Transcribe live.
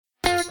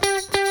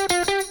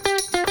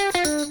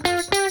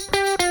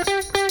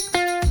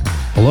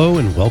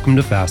welcome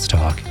to Fast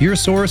Talk, your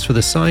source for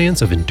the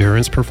science of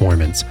endurance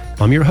performance.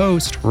 I'm your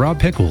host, Rob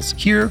Pickles,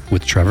 here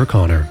with Trevor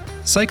Connor.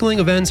 Cycling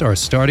events are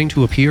starting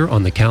to appear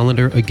on the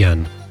calendar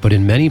again, but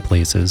in many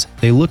places,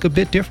 they look a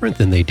bit different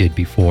than they did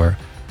before.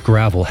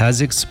 Gravel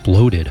has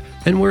exploded,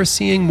 and we're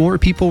seeing more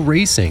people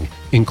racing,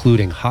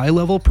 including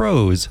high-level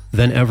pros,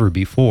 than ever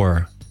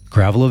before.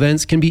 Gravel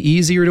events can be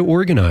easier to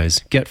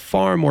organize, get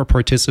far more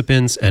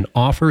participants, and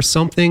offer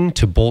something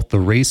to both the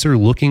racer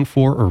looking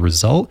for a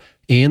result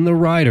and the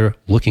rider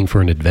looking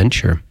for an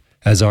adventure.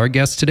 As our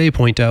guests today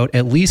point out,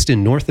 at least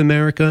in North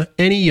America,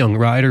 any young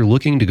rider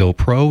looking to go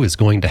pro is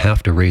going to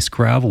have to race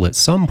gravel at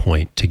some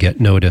point to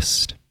get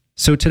noticed.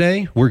 So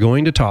today, we're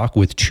going to talk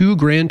with two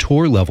Grand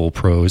Tour level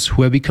pros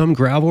who have become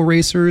gravel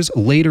racers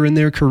later in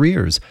their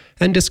careers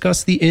and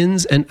discuss the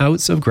ins and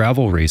outs of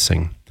gravel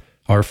racing.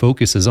 Our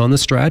focus is on the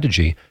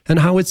strategy and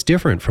how it's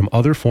different from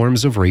other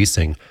forms of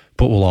racing,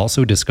 but we'll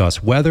also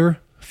discuss weather,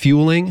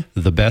 fueling,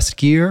 the best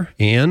gear,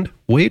 and,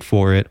 wait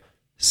for it,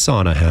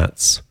 sauna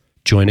hats.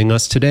 Joining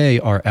us today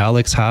are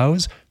Alex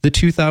Howes, the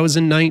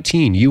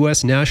 2019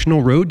 U.S.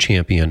 National Road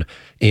Champion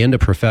and a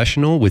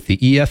professional with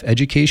the EF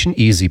Education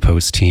Easy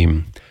Post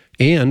team,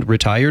 and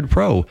retired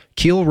pro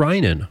Kiel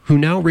Reinen, who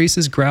now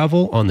races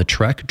gravel on the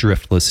Trek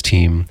Driftless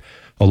team.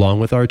 Along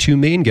with our two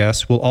main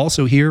guests, we'll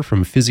also hear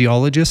from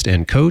physiologist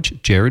and coach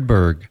Jared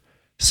Berg.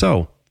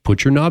 So,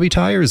 put your knobby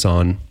tires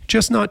on,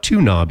 just not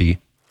too knobby,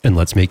 and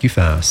let's make you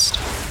fast.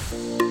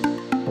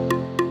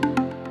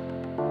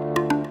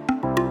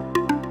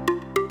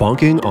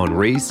 Bonking on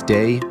race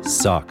day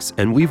sucks,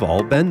 and we've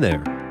all been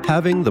there.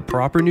 Having the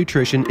proper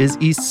nutrition is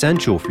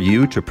essential for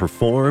you to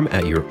perform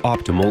at your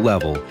optimal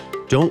level.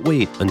 Don't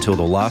wait until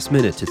the last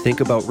minute to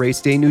think about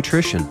race day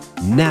nutrition.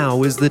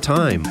 Now is the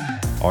time.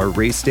 Our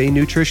race day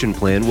nutrition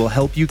plan will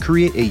help you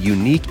create a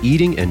unique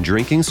eating and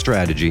drinking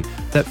strategy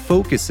that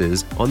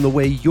focuses on the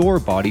way your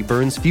body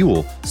burns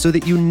fuel so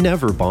that you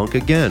never bonk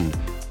again.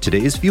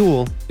 Today's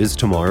fuel is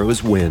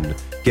tomorrow's win.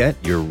 Get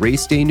your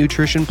race day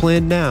nutrition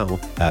plan now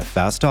at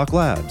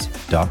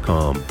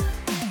fasttalklabs.com.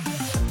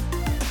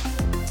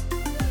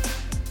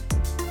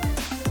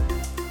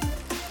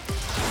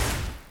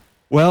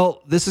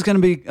 Well, this is going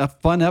to be a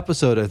fun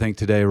episode, I think,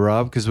 today,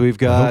 Rob, because we've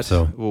got,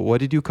 what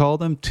did you call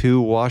them?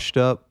 Two washed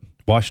up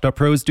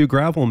Pros do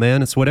gravel,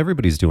 man. It's what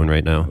everybody's doing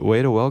right now.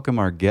 Way to welcome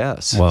our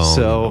guests.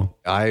 Well,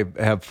 I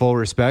have full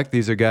respect.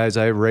 These are guys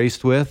I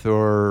raced with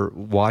or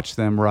watched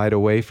them ride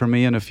away from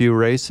me in a few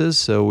races.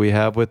 So we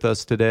have with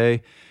us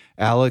today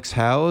Alex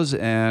Howes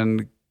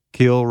and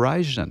Kiel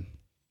Reinen.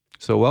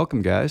 So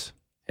welcome, guys.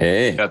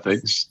 Hey. Yeah,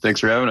 thanks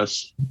for having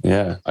us.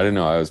 Yeah, I didn't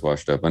know I was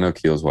washed up. I know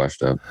Kiel's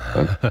washed up.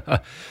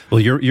 But well,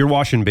 you're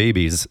washing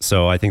babies,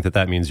 so I think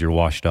that means you're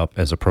washed up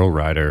as a pro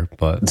rider.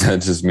 But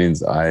that just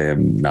means I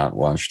am not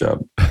washed up.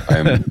 I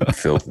am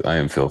filthy. I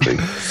am filthy.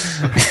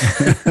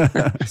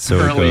 So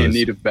currently in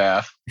need of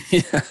bath.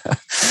 Yeah.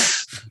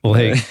 Well,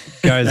 hey,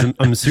 guys,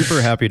 I'm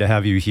super happy to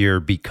have you here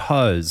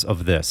because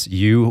of this.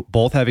 You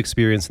both have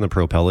experience in the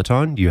pro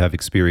peloton. You have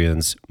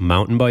experience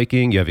mountain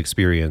biking. You have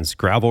experience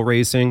gravel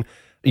racing.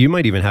 You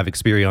might even have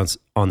experience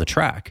on the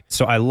track.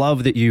 So I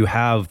love that you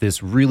have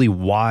this really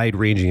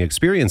wide-ranging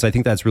experience. I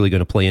think that's really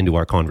going to play into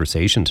our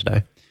conversation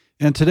today.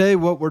 And today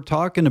what we're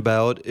talking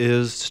about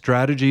is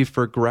strategy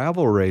for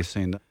gravel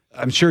racing.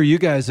 I'm sure you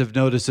guys have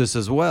noticed this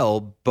as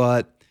well,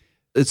 but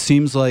it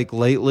seems like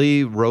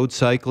lately road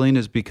cycling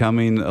is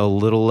becoming a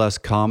little less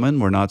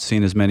common. We're not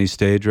seeing as many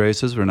stage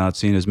races. We're not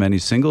seeing as many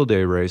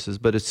single-day races,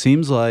 but it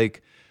seems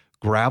like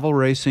gravel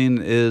racing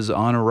is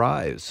on a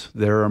rise.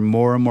 There are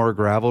more and more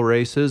gravel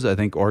races. I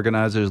think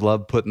organizers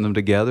love putting them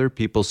together.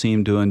 People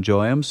seem to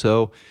enjoy them.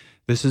 So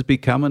this is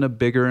becoming a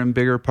bigger and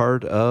bigger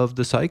part of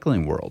the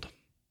cycling world.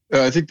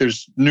 I think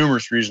there's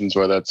numerous reasons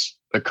why that's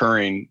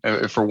occurring.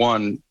 For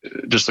one,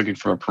 just looking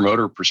from a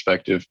promoter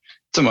perspective,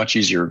 it's a much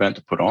easier event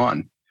to put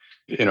on.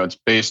 It's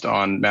based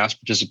on mass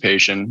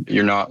participation.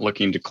 You're not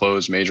looking to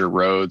close major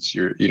roads.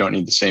 You don't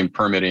need the same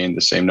permitting, the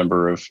same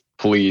number of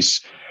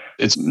police.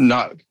 It's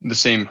not the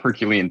same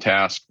Herculean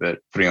task that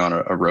putting on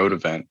a road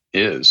event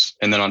is.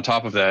 And then on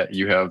top of that,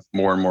 you have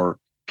more and more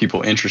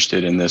people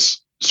interested in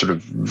this sort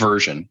of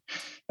version.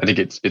 I think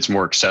it's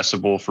more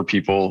accessible for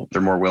people.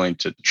 They're more willing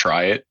to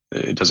try it.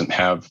 It doesn't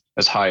have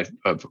as high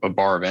of a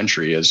bar of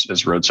entry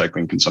as road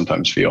cycling can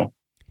sometimes feel.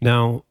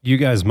 Now, you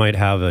guys might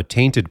have a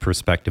tainted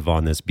perspective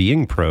on this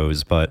being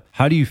pros, but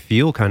how do you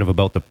feel kind of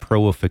about the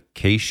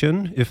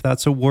proification, if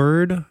that's a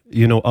word,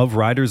 of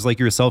riders like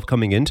yourself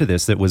coming into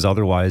this that was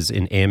otherwise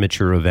an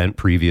amateur event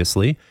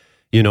previously,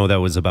 that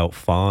was about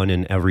fun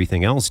and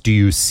everything else? Do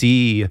you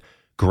see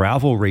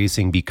gravel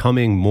racing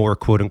becoming more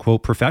quote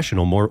unquote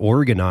professional, more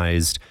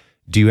organized?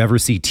 Do you ever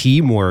see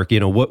teamwork?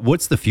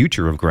 What's the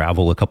future of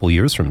gravel a couple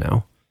years from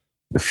now?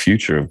 The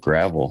future of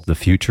gravel. The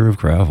future of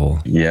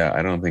gravel. Yeah,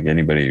 I don't think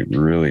anybody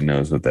really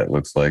knows what that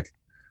looks like.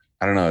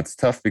 I don't know. It's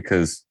tough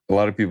because a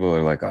lot of people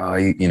are like, oh,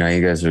 you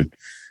guys are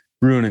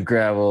ruining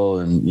gravel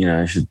and,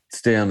 I should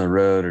stay on the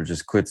road or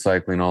just quit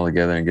cycling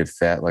altogether and get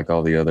fat like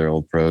all the other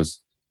old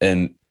pros.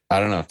 And I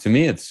don't know. To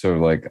me, it's sort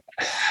of like,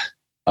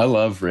 I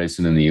love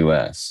racing in the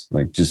US,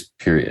 like just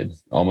period.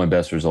 All my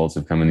best results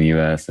have come in the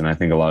US. And I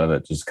think a lot of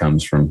that just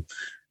comes from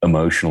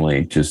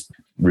emotionally just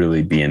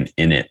really being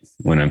in it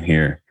when I'm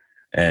here.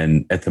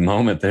 And at the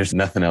moment, there's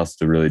nothing else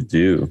to really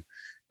do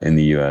in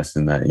the US.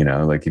 And that,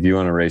 like if you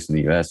want to race in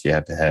the US, you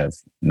have to have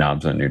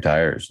knobs on your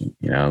tires,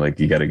 like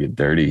you got to get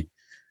dirty.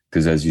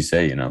 Because as you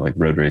say, like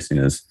road racing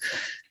is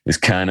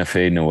kind of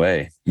fading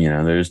away.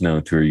 There's no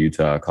Tour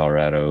Utah,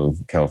 Colorado,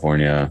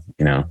 California,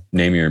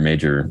 name your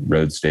major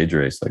road stage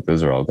race. Like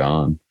those are all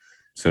gone.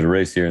 So to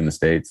race here in the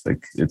States,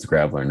 like it's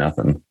gravel or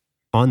nothing.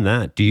 On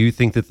that, do you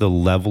think that the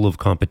level of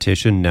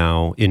competition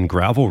now in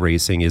gravel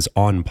racing is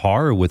on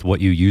par with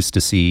what you used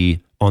to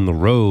see on the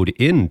road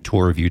in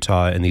Tour of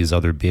Utah and these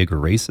other bigger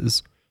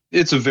races?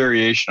 It's a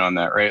variation on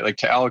that, right? Like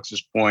to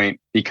Alex's point,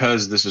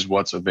 because this is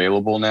what's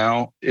available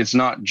now, it's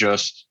not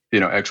just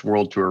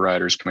ex-World Tour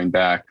riders coming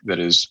back that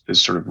is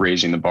sort of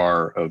raising the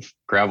bar of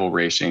gravel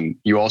racing.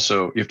 You have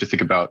to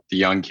think about the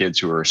young kids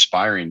who are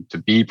aspiring to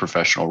be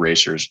professional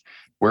racers.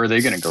 Where are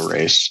they going to go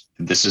race?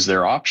 This is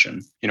their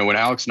option. When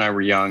Alex and I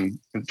were young,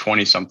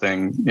 20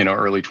 something,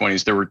 early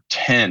 20s, there were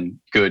 10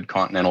 good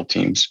continental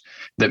teams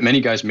that many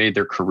guys made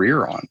their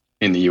career on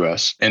in the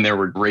US. And there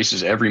were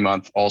races every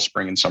month, all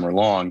spring and summer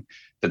long,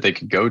 that they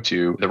could go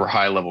to. There were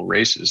high level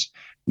races.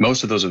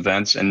 Most of those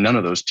events and none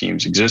of those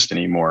teams exist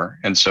anymore.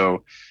 And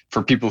so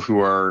for people who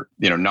are,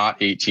 not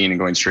 18 and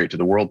going straight to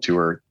the World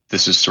Tour,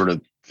 this is sort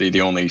of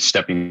the only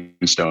stepping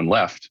stone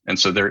left. And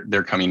so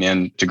they're coming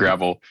in to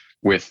gravel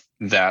with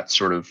that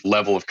sort of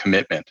level of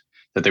commitment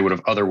that they would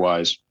have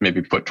otherwise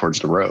maybe put towards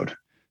the road.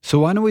 So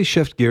why don't we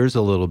shift gears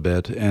a little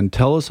bit and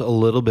tell us a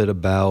little bit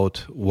about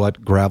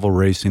what gravel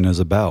racing is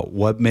about?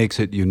 What makes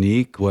it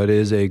unique? What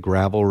is a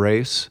gravel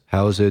race?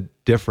 How is it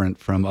different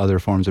from other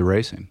forms of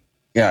racing?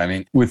 Yeah, I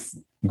mean, with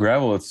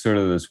gravel, it's sort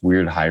of this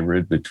weird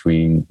hybrid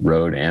between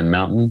road and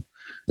mountain.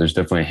 There's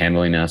definitely a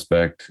handling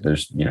aspect.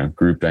 There's,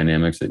 group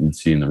dynamics that you'd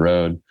see in the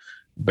road,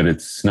 but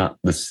it's not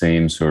the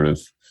same sort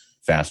of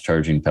fast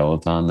charging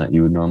peloton that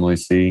you would normally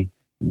see.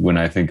 When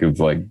I think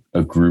of like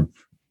a group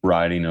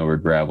riding over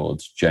gravel,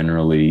 it's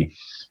generally,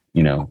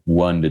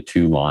 1 to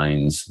 2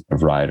 lines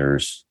of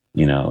riders,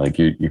 like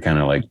you're kind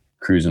of like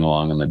cruising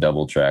along on the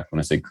double track. When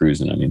I say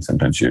cruising, I mean,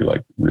 sometimes you're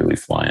like really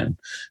flying,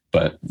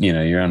 but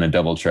you're on a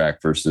double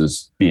track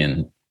versus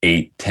being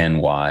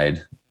 8-10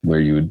 wide where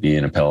you would be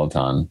in a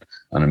peloton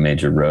on a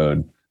major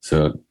road.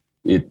 So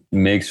it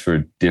makes for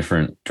a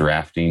different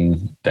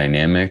drafting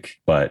dynamic,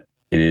 but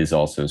it is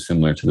also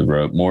similar to the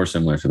road, more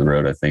similar to the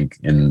road, I think,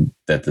 in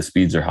that the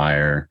speeds are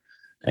higher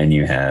and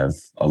you have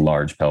a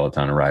large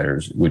peloton of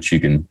riders, which you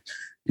can,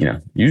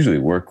 usually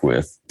work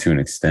with to an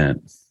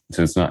extent.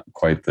 So it's not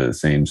quite the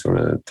same sort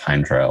of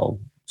time trial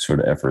sort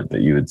of effort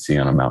that you would see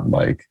on a mountain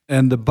bike.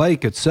 And the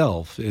bike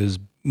itself is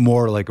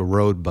more like a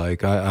road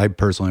bike. I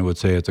personally would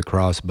say it's a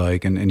cross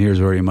bike. And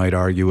here's where you might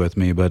argue with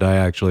me, but I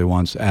actually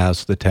once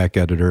asked the tech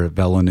editor at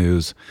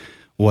VeloNews,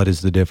 what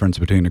is the difference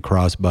between a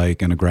cross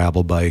bike and a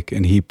gravel bike?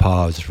 And he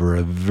paused for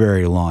a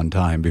very long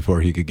time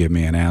before he could give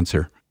me an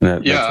answer.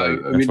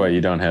 That's why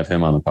you don't have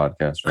him on the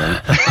podcast,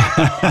 right?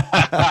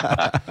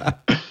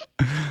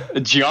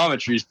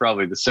 Geometry is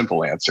probably the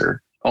simple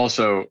answer.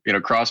 Also,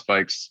 cross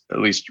bikes, at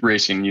least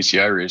racing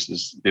UCI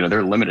races,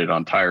 they're limited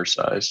on tire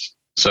size.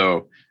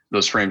 So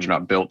those frames are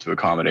not built to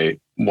accommodate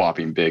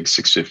whopping big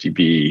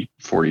 650B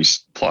 40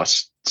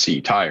 plus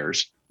C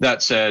tires.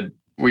 That said,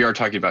 we are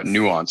talking about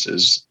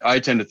nuances. I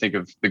tend to think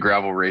of the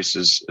gravel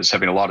races as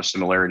having a lot of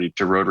similarity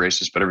to road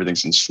races, but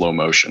everything's in slow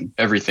motion.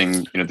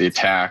 Everything, the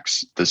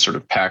attacks, the sort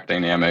of pack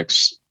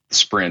dynamics, the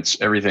sprints,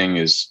 everything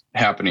is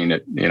happening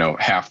at,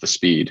 half the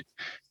speed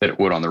that it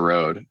would on the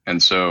road.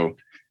 And so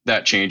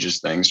that changes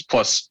things.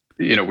 Plus,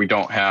 we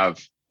don't have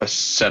a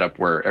setup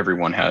where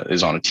everyone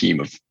is on a team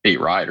of 8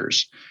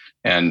 riders.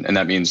 And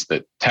that means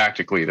that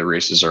tactically the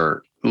races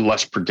are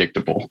less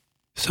predictable.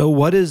 So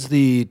what is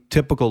the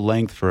typical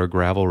length for a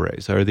gravel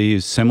race? Are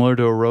these similar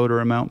to a road or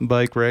a mountain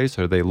bike race?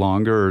 Are they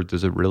longer or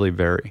does it really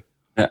vary?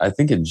 I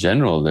think in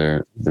general,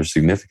 they're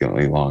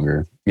significantly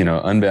longer.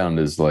 Unbound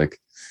is like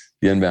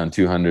the Unbound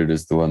 200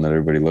 is the one that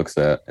everybody looks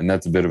at. And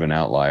that's a bit of an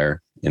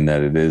outlier in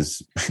that it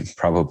is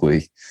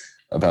probably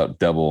about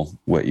double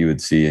what you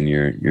would see in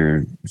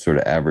your sort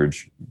of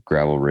average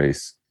gravel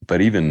race.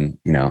 But even,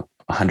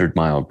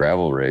 100-mile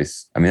gravel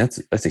race, I mean,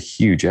 that's a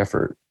huge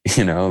effort.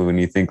 When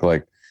you think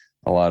like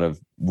a lot of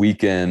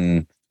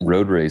weekend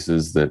road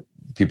races that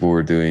people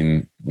were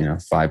doing,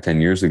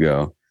 5-10 years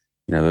ago,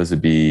 those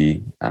would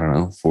be,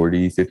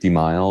 40, 50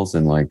 miles.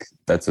 And like,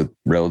 that's a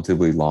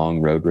relatively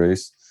long road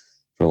race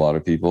for a lot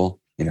of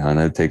people, and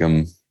it'd take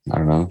them,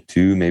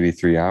 2, maybe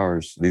 3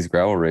 hours. These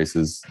gravel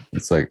races,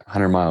 it's like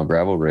 100-mile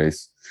gravel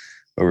race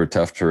over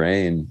tough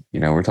terrain.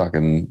 We're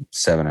talking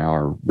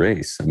 7-hour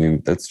race. I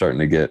mean, that's starting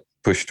to get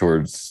pushed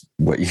towards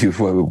what you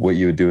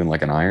would do in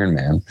like an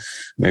Ironman.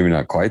 Maybe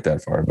not quite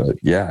that far, but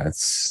yeah,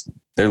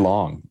 they're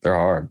long, they're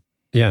hard.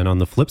 Yeah, and on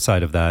the flip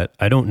side of that,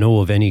 I don't know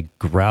of any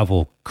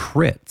gravel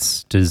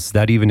crits. Does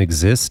that even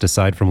exist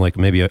aside from like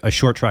maybe a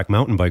short track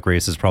mountain bike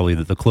race is probably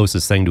the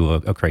closest thing to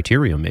a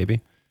criterium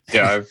maybe?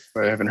 Yeah,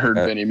 I haven't heard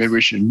of any. Maybe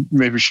we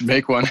should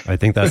make one. I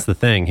think that's the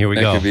thing. Here we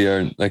go.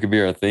 That could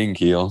be our thing,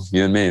 Keel.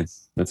 You and me.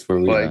 That's where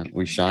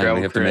we shine.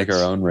 We have to make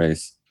our own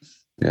race.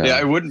 Yeah,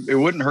 it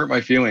wouldn't hurt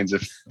my feelings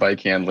if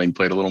bike handling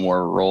played a little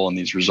more role in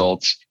these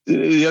results.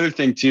 The other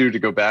thing too, to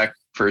go back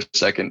for a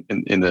second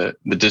in the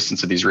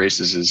distance of these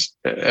races, is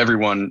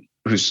everyone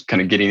who's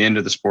kind of getting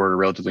into the sport or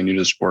relatively new to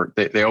the sport,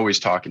 they always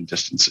talk in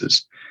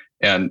distances.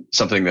 And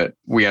something that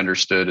we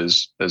understood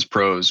as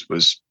pros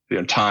was,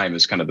 time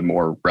is kind of the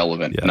more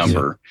relevant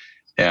number.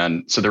 Yeah.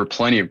 And so there were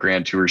plenty of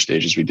Grand Tour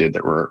stages we did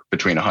that were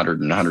between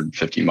 100 and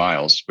 150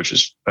 miles, which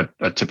is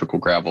a typical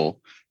gravel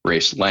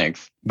race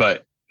length.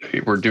 But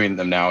we're doing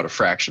them now at a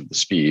fraction of the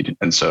speed.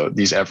 And so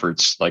these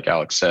efforts, like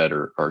Alex said,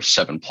 are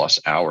 7+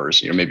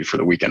 hours. Maybe for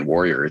the weekend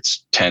warrior,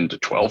 it's 10 to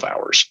 12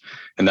 hours.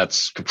 And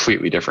that's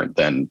completely different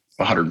than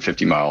a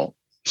 150-mile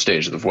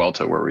stage of the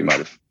Vuelta, where we might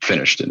have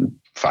finished in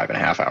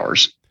 5.5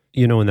 hours.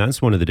 And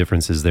that's one of the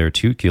differences there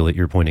too, Keel, that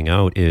you're pointing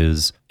out,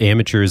 is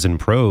amateurs and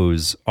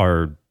pros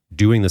are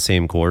doing the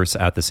same course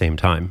at the same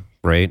time,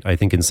 right? I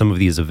think in some of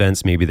these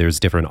events, maybe there's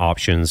different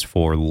options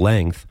for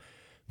length,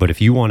 but if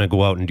you want to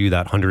go out and do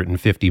that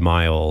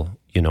 150-mile,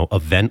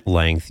 event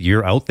length,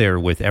 you're out there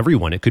with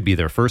everyone. It could be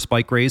their first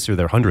bike race or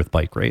their 100th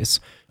bike race.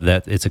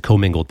 That it's a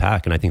commingled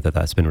pack, and I think that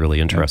that's been really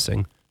interesting.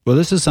 Yeah. Well,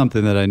 this is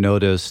something that I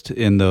noticed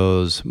in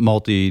those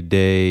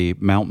multi-day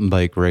mountain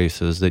bike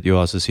races that you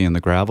also see in the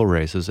gravel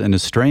races. In a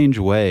strange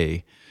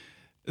way,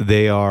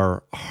 they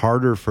are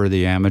harder for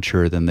the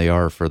amateur than they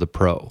are for the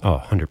pro. Oh,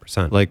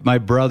 100%. Like my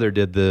brother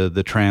did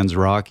the Trans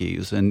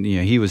Rockies, and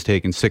he was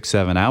taking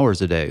 6-7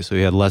 hours a day, so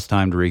he had less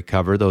time to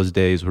recover. Those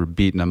days were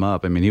beating him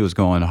up. I mean, he was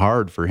going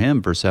hard for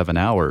him for 7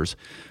 hours.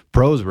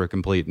 Pros were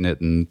completing it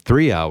in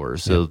 3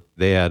 hours, so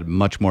they had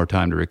much more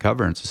time to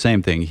recover. And it's the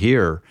same thing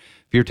here.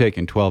 If you're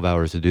taking 12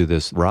 hours to do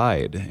this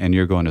ride and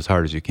you're going as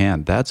hard as you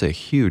can, that's a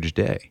huge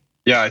day.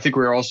 Yeah, I think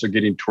we're also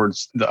getting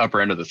towards the upper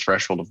end of the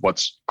threshold of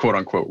what's quote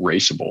unquote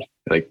raceable.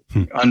 Like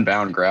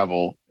unbound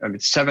gravel. I mean,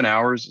 7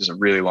 hours is a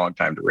really long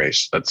time to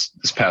race. That's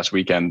this past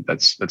weekend.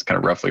 That's kind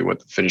of roughly what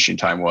the finishing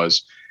time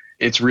was.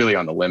 It's really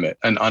on the limit.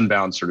 And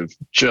unbound sort of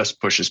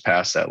just pushes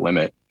past that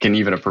limit. Can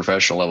even a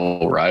professional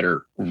level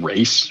rider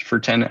race for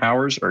 10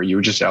 hours, or are you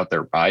just out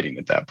there riding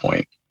at that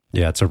point?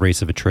 Yeah, it's a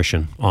race of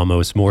attrition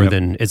almost more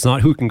than, it's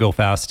not who can go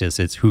fastest,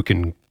 it's who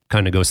can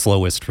kind of go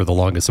slowest for the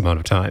longest amount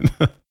of time.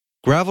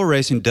 Gravel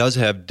racing does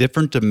have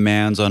different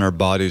demands on our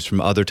bodies from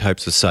other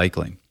types of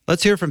cycling.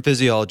 Let's hear from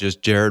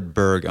physiologist Jared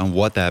Berg on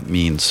what that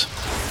means.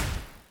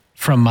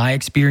 From my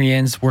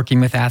experience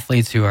working with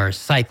athletes who are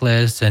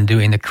cyclists and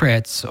doing the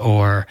crits,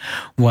 or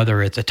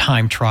whether it's a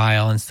time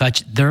trial and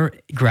such, their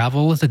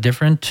gravel is a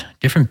different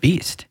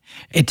beast.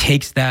 It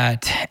takes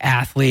that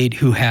athlete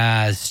who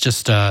has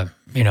just a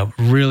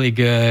really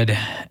good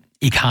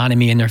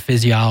economy in their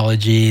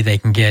physiology. They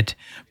can get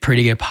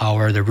pretty good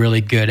power. They're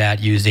really good at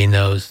using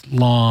those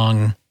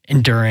long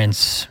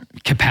endurance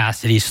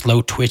capacity,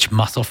 slow twitch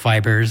muscle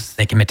fibers.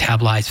 They can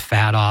metabolize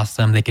fat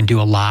awesome. They can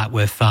do a lot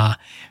with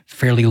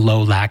fairly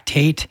low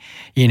lactate.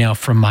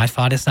 From my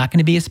thought, it's not going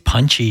to be as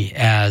punchy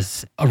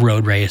as a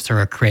road race or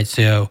a crit.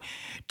 So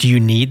do you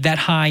need that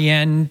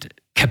high-end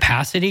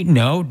capacity?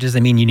 No. Does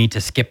it mean you need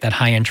to skip that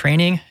high-end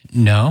training?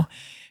 No.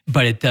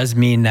 But it does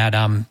mean that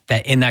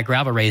that in that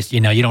gravel race,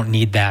 you don't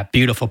need that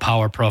beautiful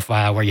power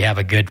profile where you have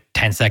a good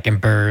 10-second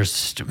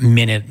burst,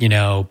 minute,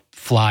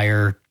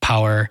 flyer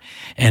power,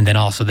 and then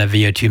also the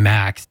VO2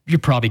 max. You're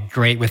probably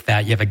great with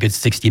that. You have a good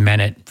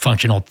 60-minute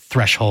functional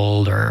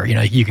threshold, or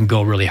you can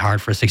go really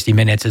hard for 60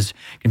 minutes is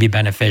going to be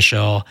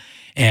beneficial.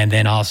 And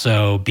then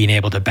also being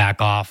able to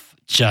back off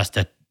just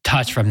a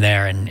touch from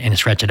there and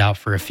stretch it out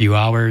for a few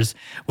hours,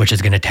 which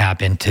is going to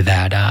tap into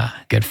that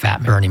good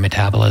fat burning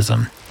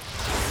metabolism.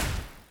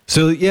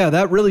 So yeah,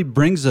 that really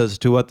brings us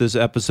to what this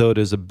episode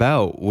is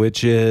about,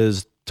 which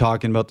is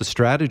talking about the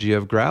strategy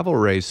of gravel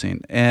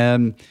racing.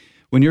 And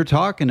when you're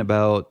talking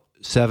about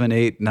 7,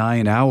 8,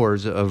 9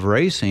 hours of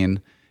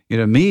racing,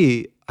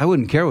 me, I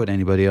wouldn't care what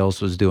anybody else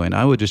was doing.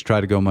 I would just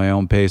try to go my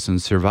own pace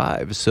and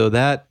survive. So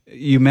that,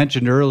 you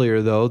mentioned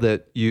earlier though,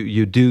 that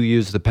you do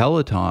use the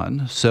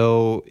Peloton.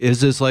 So is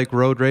this like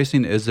road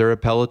racing? Is there a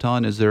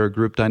Peloton? Is there a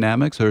group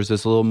dynamics? Or is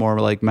this a little more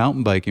like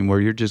mountain biking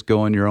where you're just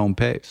going your own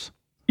pace?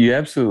 You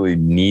absolutely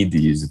need to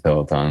use the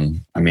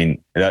Peloton. I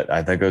mean,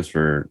 that goes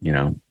for,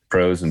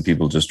 pros and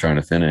people just trying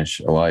to finish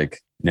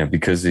alike,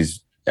 because these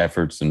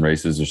efforts and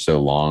races are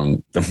so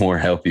long, the more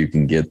help you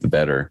can get, the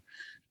better.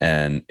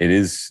 And it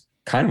is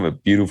kind of a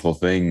beautiful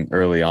thing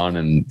early on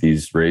in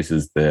these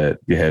races that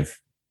you have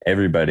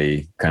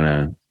everybody kind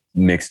of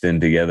mixed in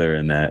together,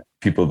 and that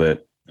people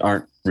that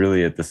aren't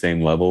really at the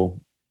same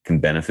level can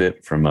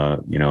benefit from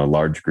a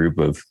large group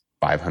of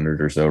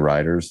 500 or so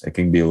riders. It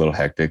can be a little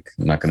hectic.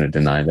 I'm not going to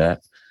deny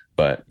that.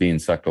 But being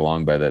sucked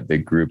along by that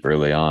big group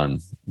early on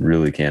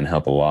really can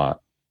help a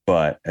lot.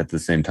 But at the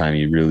same time,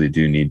 you really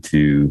do need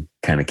to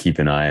kind of keep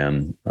an eye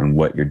on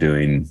what you're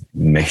doing.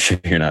 Make sure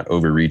you're not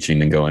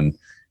overreaching and going,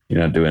 you're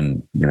not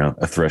doing,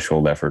 a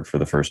threshold effort for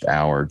the first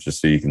hour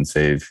just so you can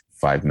save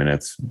 5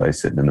 minutes by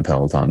sitting in the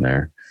Peloton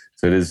there.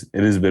 So it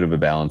is a bit of a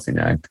balancing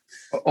act.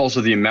 Also,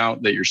 the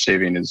amount that you're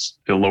saving is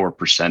a lower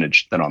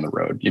percentage than on the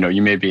road.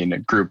 You may be in a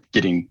group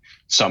getting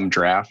some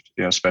draft,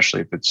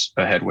 especially if it's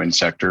a headwind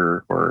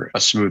sector or a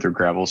smoother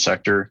gravel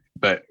sector,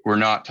 but we're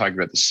not talking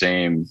about the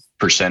same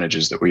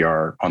percentages that we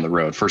are on the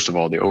road. First of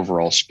all, the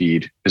overall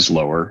speed is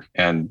lower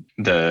and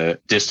the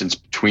distance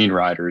between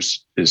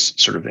riders is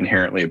sort of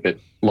inherently a bit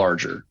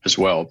larger as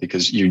well,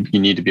 because you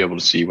need to be able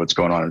to see what's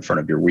going on in front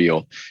of your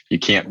wheel. You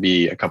can't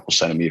be a couple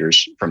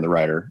centimeters from the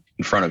rider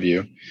in front of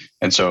you.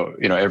 And so,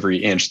 every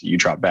inch that you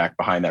drop back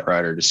behind that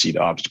rider to see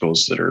the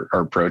obstacles that are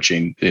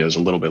approaching is a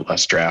little bit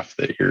less draft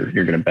that you're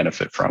going to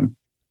benefit from.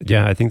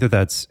 Yeah, I think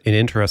that's an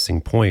interesting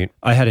point.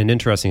 I had an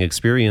interesting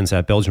experience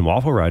at Belgian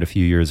Waffle Ride a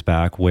few years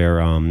back where,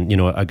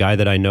 a guy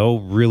that I know,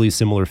 really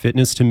similar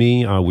fitness to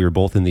me, we were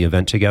both in the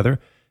event together.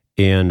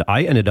 And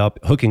I ended up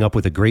hooking up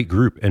with a great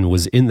group and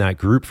was in that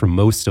group for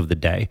most of the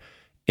day.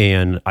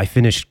 And I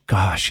finished,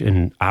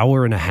 an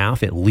hour and a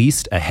half at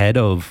least ahead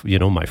of,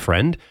 my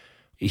friend.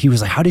 He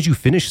was like, how did you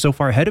finish so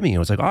far ahead of me? I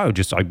was like,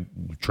 I'm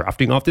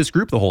drafting off this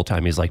group the whole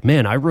time. He's like,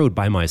 man, I rode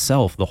by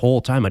myself the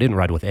whole time. I didn't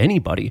ride with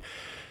anybody.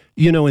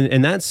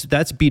 And that's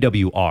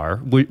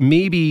BWR.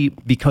 Maybe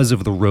because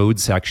of the road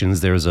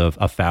sections, there's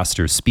a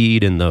faster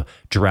speed and the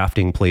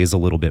drafting plays a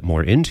little bit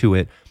more into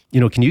it.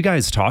 Can you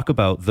guys talk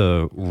about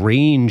the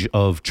range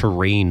of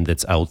terrain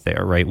that's out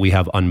there, right? We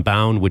have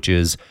Unbound, which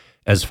is,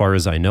 as far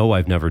as I know,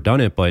 I've never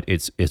done it, but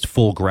it's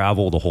full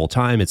gravel the whole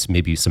time. It's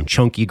maybe some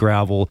chunky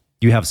gravel.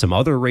 You have some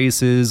other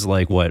races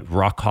like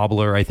Rock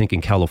Cobbler, I think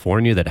in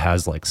California, that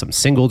has like some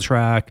single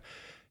track,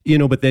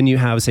 but then you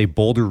have, say,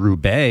 Boulder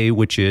Roubaix,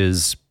 which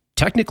is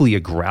technically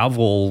a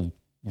gravel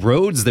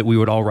roads that we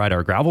would all ride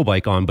our gravel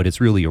bike on, but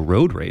it's really a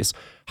road race.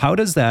 How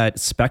does that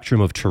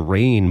spectrum of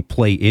terrain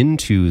play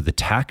into the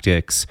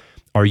tactics?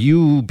 Are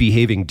you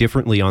behaving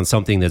differently on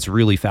something that's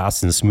really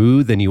fast and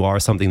smooth than you are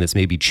something that's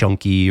maybe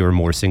chunky or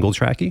more single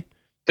tracky?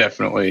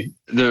 Definitely.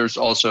 There's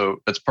also,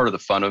 that's part of the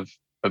fun of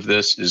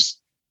this is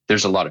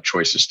there's a lot of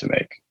choices to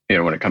make,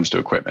 when it comes to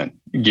equipment,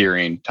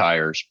 gearing,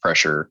 tires,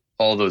 pressure,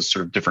 all those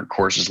sort of different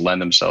courses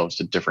lend themselves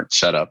to different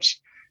setups.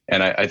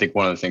 And I think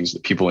one of the things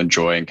that people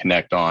enjoy and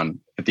connect on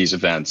at these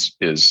events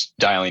is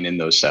dialing in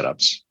those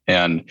setups.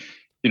 And,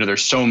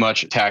 there's so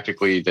much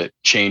tactically that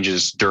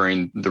changes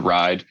during the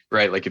ride,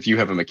 right? Like if you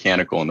have a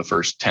mechanical in the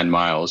first 10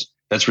 miles,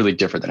 that's really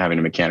different than having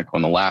a mechanical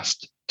in the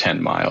last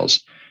 10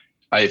 miles.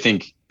 I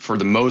think for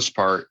the most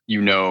part,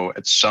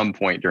 at some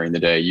point during the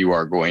day, you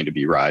are going to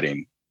be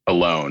riding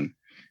alone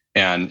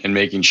and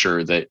making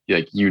sure that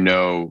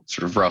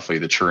sort of roughly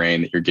the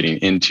terrain that you're getting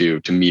into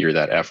to meter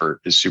that effort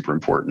is super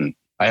important.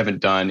 I haven't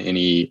done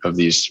any of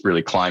these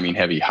really climbing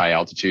heavy, high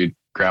altitude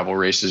gravel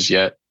races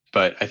yet,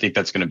 but I think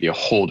that's going to be a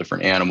whole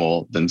different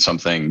animal than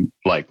something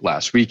like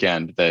last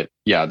weekend that,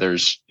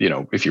 there's,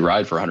 if you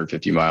ride for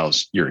 150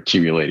 miles, you're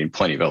accumulating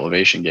plenty of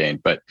elevation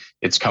gain, but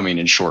it's coming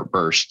in short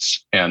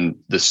bursts. And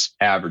this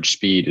average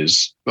speed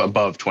is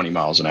above 20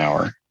 miles an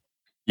hour.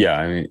 Yeah.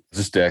 I mean,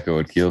 just to echo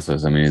what Keel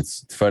says, I mean,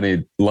 it's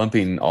funny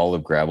lumping all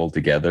of gravel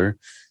together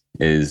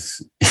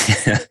is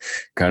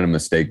kind of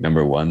mistake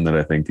number one that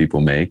I think people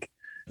make,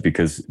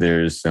 because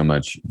there's so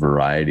much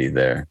variety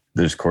there.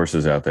 There's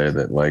courses out there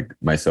that, like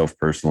myself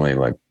personally,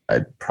 like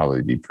I'd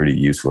probably be pretty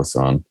useless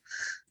on.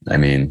 I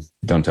mean,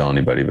 don't tell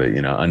anybody, but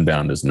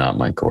Unbound is not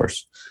my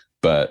course.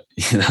 But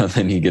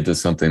then you get to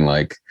something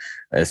like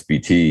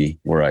SBT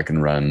where I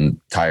can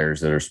run tires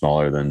that are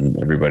smaller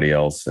than everybody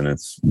else, and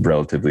it's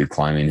relatively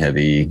climbing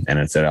heavy, and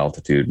it's at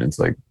altitude, and it's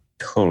like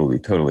totally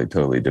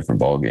different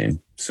ball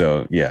game.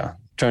 So yeah,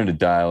 trying to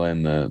dial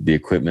in the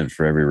equipment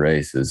for every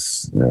race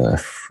is,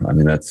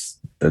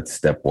 that's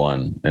step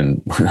one.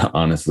 And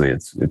honestly,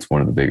 it's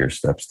one of the bigger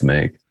steps to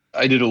make.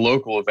 I did a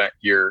local event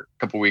here a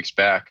couple of weeks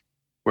back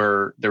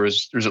where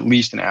there's at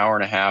least an hour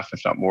and a half,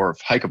 if not more,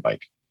 of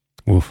hike-a-bike.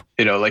 Oof.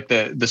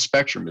 The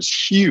spectrum is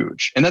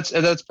huge, and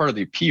that's part of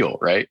the appeal,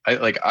 right?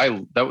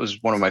 That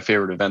was one of my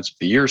favorite events of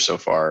the year so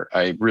far.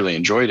 I really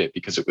enjoyed it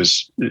because it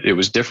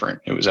was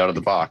different. It was out of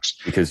the box.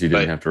 Because you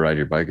didn't have to ride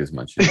your bike as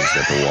much. You just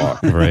had to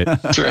walk. Right.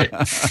 That's right.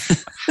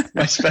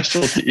 My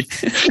specialty,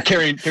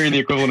 carrying the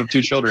equivalent of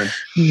 2 children.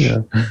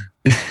 Yeah.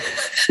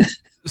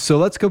 So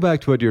let's go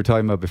back to what you were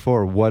talking about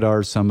before. What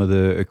are some of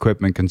the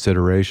equipment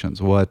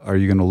considerations? What are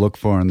you going to look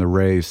for in the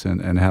race,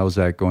 and how is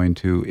that going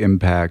to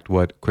impact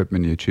what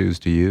equipment you choose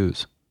to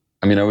use?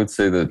 I mean, I would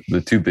say that the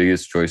two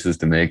biggest choices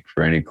to make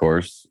for any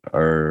course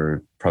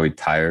are probably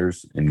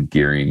tires and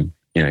gearing.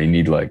 You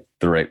need like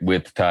the right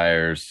width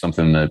tires,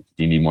 something that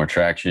do you need more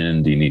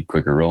traction? Do you need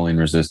quicker rolling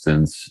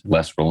resistance,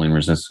 less rolling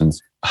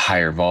resistance,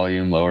 higher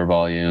volume, lower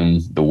volume?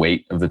 The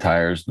weight of the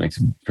tires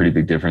makes a pretty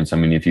big difference. I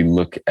mean, if you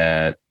look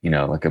at,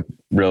 like a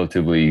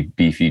relatively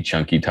beefy,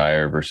 chunky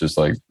tire versus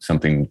like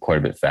something quite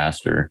a bit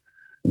faster,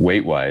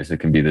 weight-wise, it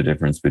can be the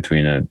difference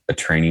between a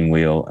training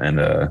wheel and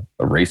a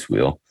race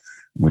wheel,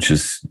 which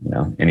is,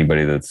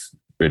 anybody that's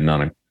ridden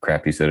on a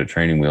crappy set of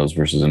training wheels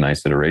versus a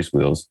nice set of race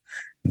wheels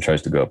and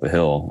tries to go up a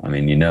hill, I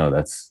mean,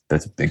 that's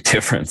a big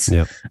difference.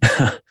 Yeah.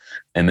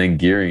 And then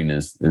gearing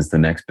is the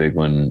next big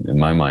one in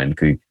my mind.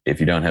 If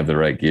you don't have the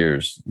right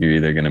gears, you're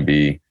either going to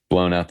be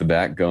blown out the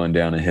back going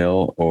down a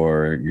hill,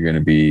 or you're going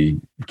to be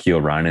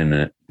keel riding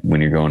it when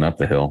you're going up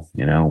the hill,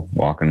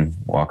 walking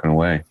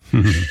away.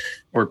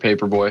 Or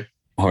paperboy.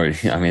 Or,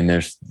 I mean,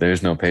 there's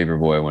no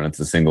paperboy when it's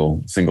a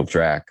single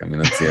track. I mean,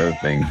 that's the other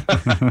thing.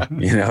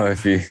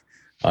 If you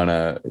on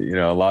a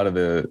lot of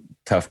the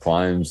tough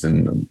climbs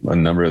and a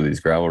number of these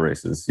gravel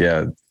races,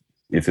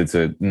 if it's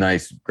a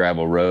nice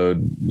gravel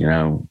road,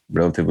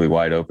 relatively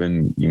wide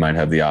open, you might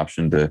have the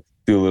option to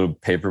do a little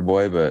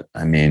paperboy. But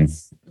I mean,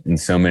 in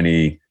so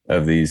many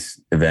of these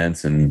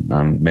events and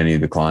on many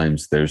of the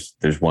climbs, there's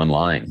one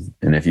line,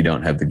 and if you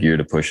don't have the gear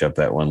to push up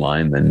that one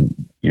line, then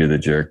you're the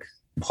jerk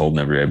holding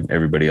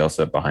everybody else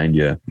up behind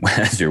you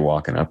as you're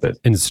walking up it.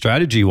 And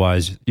strategy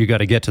wise, you got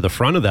to get to the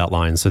front of that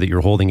line so that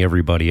you're holding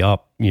everybody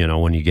up,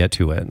 when you get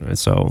to it.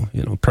 So,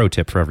 pro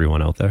tip for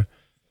everyone out there.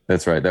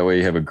 That's right. That way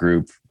you have a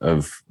group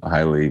of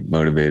highly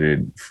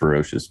motivated,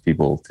 ferocious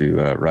people to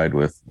ride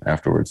with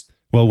afterwards.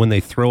 Well, when they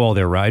throw all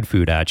their ride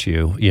food at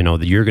you,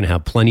 you're going to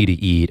have plenty to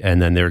eat,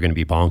 and then they're going to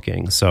be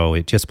bonking. So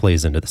it just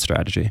plays into the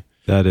strategy.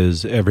 That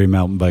is every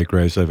mountain bike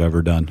race I've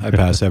ever done. I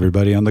pass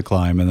everybody on the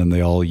climb, and then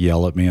they all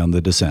yell at me on the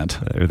descent.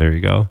 There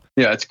you go.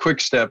 Yeah, it's quick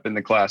step in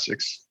the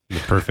classics.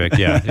 Perfect.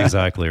 Yeah,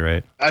 exactly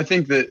right. I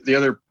think that the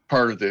other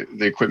part of the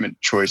equipment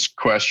choice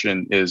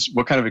question is,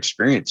 what kind of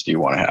experience do you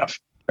want to have?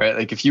 Right?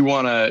 Like if you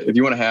want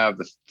to have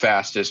the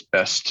fastest,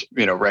 best,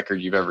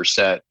 record you've ever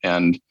set,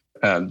 and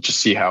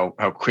just see how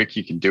quick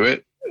you can do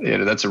it,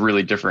 that's a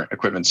really different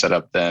equipment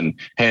setup than,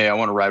 hey, I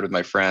want to ride with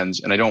my friends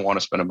and I don't want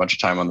to spend a bunch of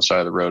time on the side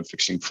of the road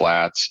fixing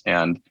flats.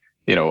 And,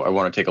 I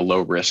want to take a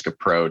low risk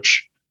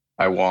approach.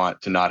 I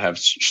want to not have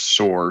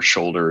sore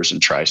shoulders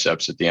and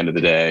triceps at the end of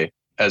the day.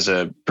 As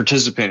a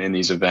participant in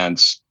these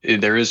events,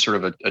 there is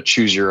sort of a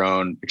choose your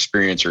own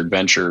experience or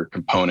adventure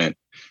component,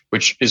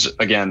 which is,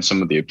 again,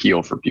 some of the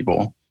appeal for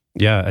people.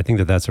 Yeah, I think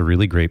that's a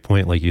really great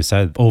point. Like you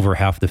said, over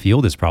half the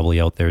field is probably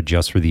out there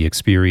just for the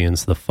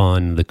experience, the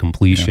fun, the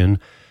completion.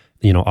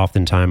 Yeah.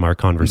 Oftentimes our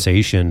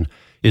conversation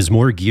is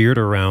more geared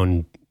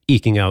around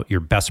eking out your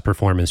best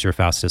performance, your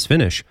fastest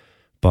finish.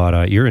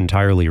 But you're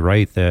entirely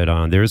right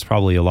that there's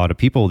probably a lot of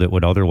people that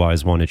would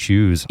otherwise want to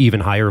choose even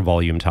higher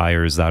volume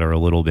tires that are a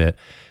little bit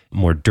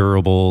more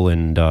durable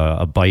and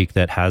a bike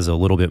that has a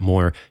little bit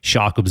more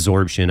shock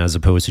absorption as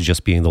opposed to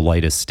just being the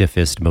lightest,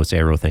 stiffest, most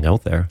aero thing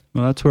out there.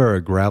 Well, that's where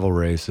a gravel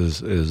race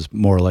is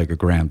more like a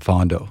Grand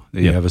Fondo.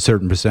 You have a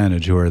certain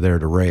percentage who are there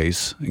to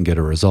race and get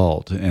a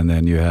result, and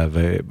then you have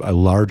a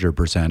larger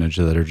percentage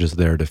that are just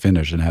there to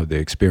finish and have the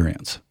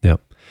experience.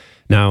 Yep.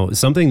 Now,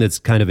 something that's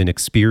kind of an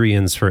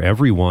experience for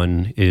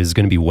everyone is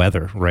going to be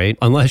weather, right?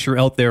 Unless you're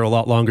out there a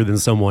lot longer than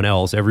someone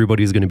else,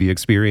 everybody's going to be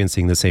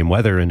experiencing the same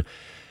weather. And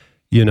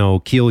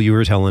Keel, you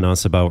were telling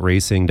us about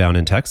racing down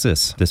in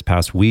Texas this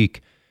past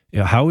week.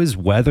 How is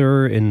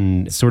weather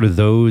and sort of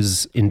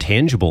those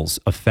intangibles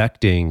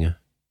affecting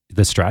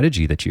the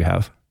strategy that you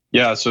have?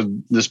 Yeah, so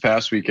this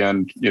past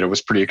weekend,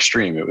 was pretty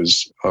extreme. It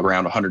was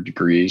around 100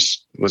 degrees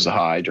was the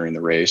high during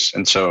the race.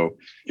 And so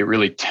it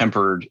really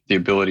tempered the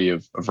ability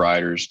of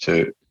riders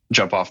to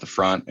jump off the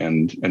front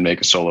and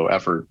make a solo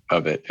effort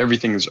of it.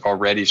 Everything's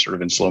already sort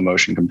of in slow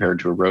motion compared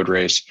to a road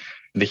race.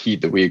 The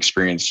heat that we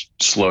experienced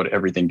slowed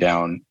everything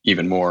down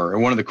even more.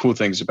 And one of the cool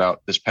things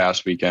about this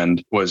past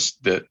weekend was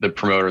the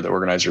promoter, the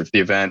organizer of the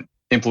event,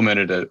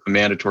 implemented a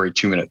mandatory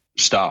 2-minute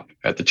stop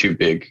at the 2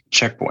 big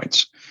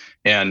checkpoints.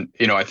 And,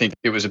 I think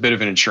it was a bit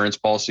of an insurance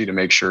policy to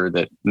make sure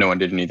that no one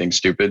did anything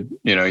stupid.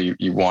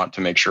 You want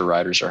to make sure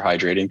riders are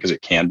hydrating because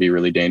it can be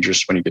really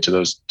dangerous when you get to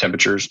those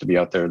temperatures to be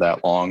out there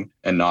that long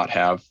and not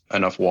have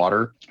enough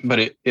water. But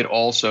it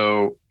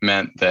also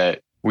meant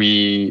that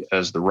we,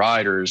 as the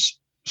riders,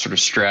 sort of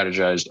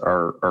strategized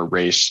our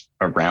race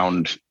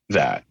around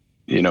that.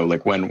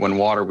 Like when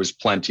water was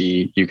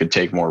plenty, you could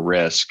take more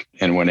risk.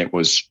 And when it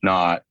was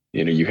not,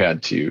 you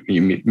had to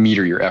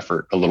meter your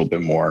effort a little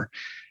bit more.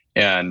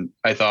 And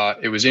I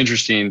thought it was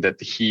interesting that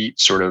the heat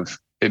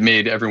it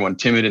made everyone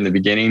timid in the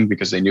beginning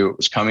because they knew it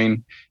was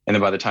coming. And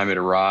then by the time it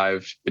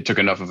arrived, it took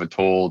enough of a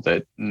toll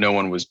that no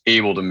one was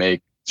able to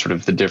make sort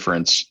of the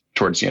difference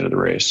towards the end of the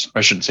race.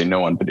 I shouldn't say no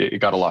one, but it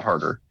got a lot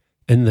harder.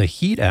 And the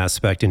heat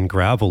aspect in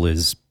gravel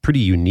is pretty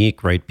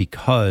unique, right?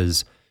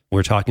 Because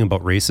we're talking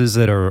about races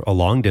that are a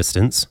long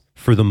distance.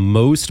 For the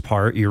most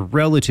part, you're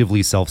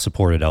relatively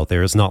self-supported out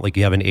there. It's not like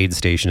you have an aid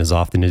station as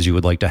often as you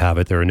would like to have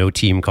it. There are no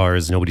team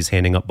cars. Nobody's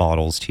handing up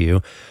bottles to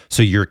you.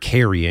 So you're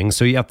carrying.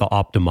 So you have to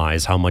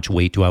optimize how much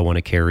weight do I want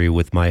to carry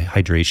with my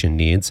hydration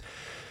needs.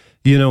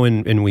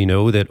 And we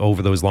know that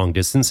over those long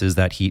distances,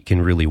 that heat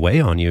can really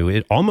weigh on you.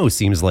 It almost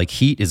seems like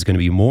heat is going to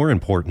be more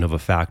important of a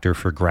factor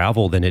for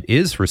gravel than it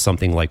is for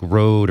something like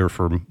road or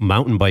for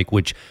mountain bike,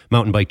 which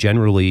mountain bike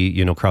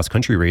generally,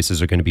 cross-country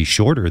races are going to be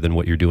shorter than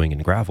what you're doing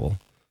in gravel.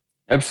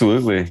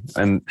 Absolutely.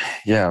 And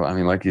yeah, I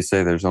mean, like you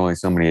say, there's only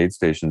so many aid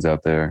stations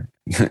out there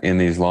in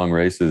these long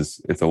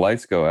races. If the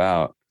lights go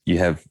out, you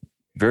have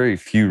very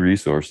few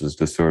resources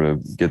to sort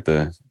of get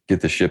the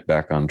get the ship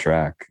back on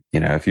track.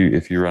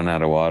 If you run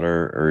out of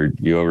water or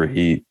you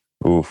overheat,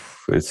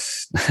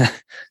 it's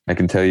I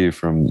can tell you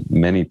from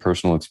many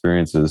personal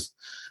experiences.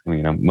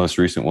 Most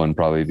recent one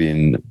probably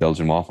being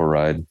Belgian waffle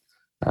ride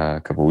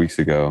a couple of weeks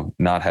ago.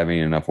 Not having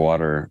enough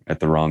water at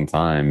the wrong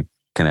time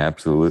can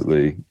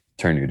absolutely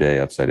turn your day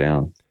upside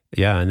down.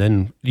 Yeah. And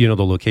then, the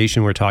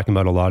location we're talking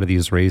about, a lot of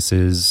these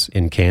races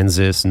in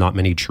Kansas, not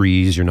many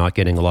trees, you're not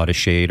getting a lot of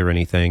shade or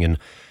anything. And,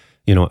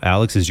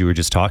 Alex, as you were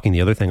just talking,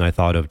 the other thing I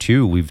thought of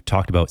too, we've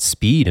talked about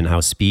speed and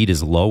how speed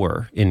is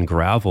lower in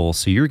gravel.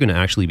 So you're going to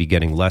actually be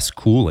getting less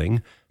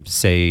cooling,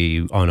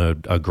 say on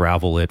a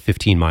gravel at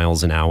 15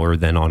 miles an hour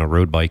than on a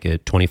road bike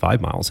at 25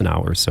 miles an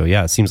hour. So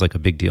yeah, it seems like a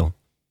big deal.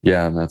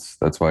 Yeah. And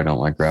that's why I don't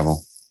like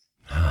gravel.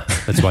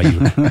 That's why you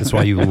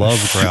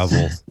love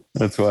gravel.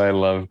 That's why I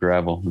love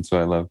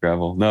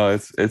gravel. No,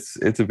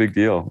 it's a big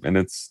deal, and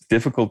it's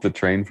difficult to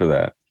train for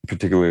that,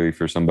 particularly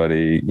for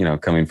somebody,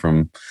 coming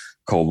from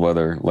cold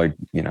weather like,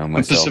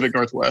 myself. Pacific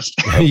Northwest.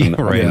 Up in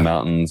the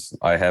mountains.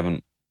 I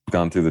haven't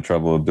gone through the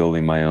trouble of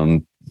building my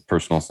own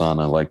personal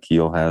sauna like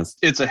Kiel has.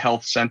 It's a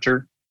health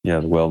center. Yeah,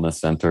 the wellness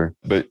center.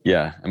 But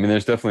yeah,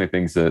 there's definitely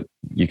things that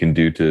you can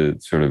do to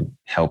sort of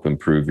help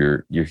improve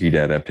your heat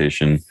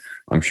adaptation.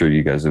 I'm sure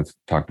you guys have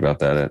talked about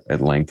that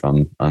at length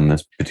on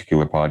this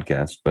particular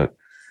podcast, but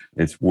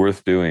it's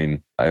worth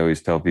doing. I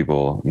always tell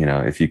people,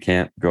 if you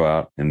can't go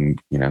out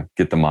and,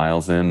 get the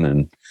miles in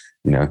and,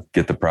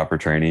 get the proper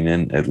training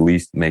in, at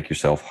least make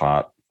yourself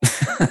hot.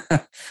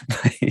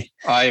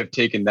 I have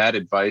taken that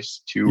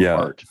advice to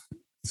heart.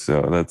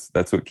 So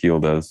that's what Kiel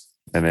does.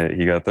 And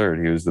he got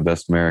third. He was the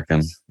best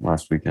American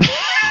last weekend.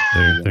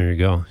 There you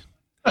go.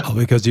 Oh,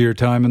 because of your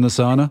time in the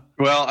sauna?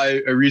 Well,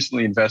 I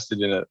recently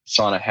invested in a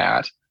sauna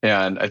hat,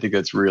 and I think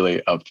that's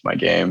really upped my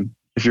game.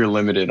 If you're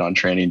limited on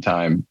training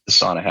time, the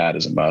sauna hat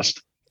is a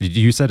must.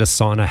 You said a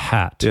sauna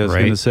hat, yeah, I was right?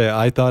 going to say,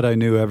 I thought I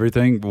knew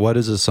everything. What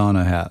is a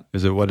sauna hat?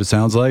 Is it what it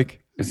sounds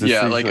like?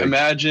 Yeah, like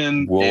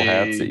imagine wool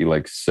hats that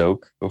you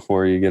soak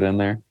before you get in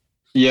there.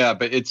 Yeah,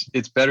 but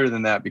it's better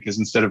than that, because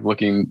instead of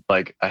looking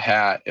like a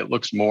hat, it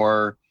looks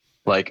more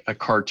like a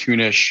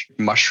cartoonish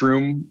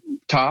mushroom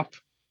top,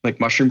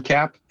 like mushroom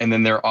cap. And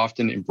then they're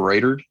often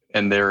embroidered,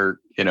 and they're,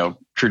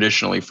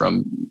 traditionally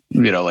from,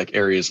 like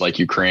areas like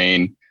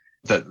Ukraine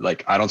that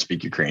I don't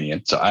speak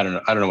Ukrainian. So I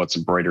don't know what's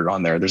embroidered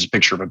on there. There's a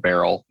picture of a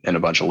barrel and a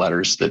bunch of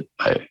letters that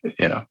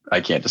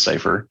I can't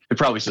decipher. It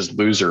probably says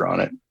loser on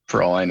it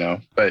for all I know.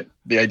 But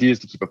the idea is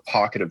to keep a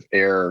pocket of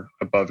air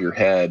above your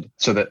head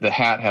so that the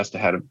hat has to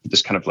have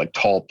this kind of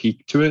tall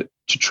peak to it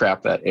to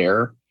trap that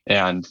air.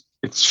 And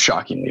it's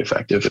shockingly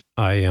effective.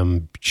 I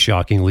am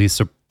shockingly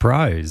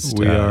surprised.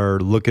 We are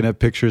looking at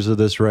pictures of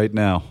this right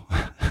now.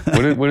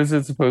 What is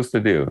it supposed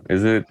to do?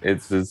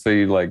 It's so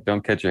you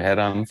don't catch your head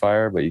on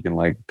fire, but you can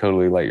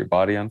totally light your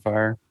body on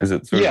fire? Is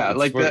it sort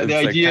of, the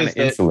idea is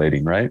that,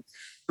 insulating, right?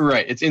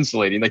 Right. It's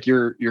insulating.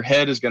 Your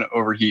head is going to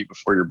overheat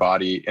before your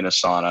body in a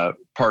sauna.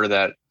 Part of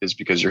that is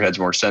because your head's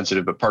more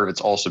sensitive, but part of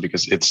it's also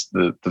because it's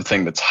the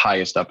thing that's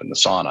highest up in the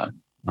sauna.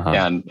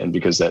 And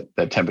because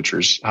that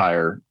temperature's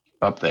higher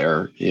up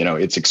there,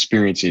 it's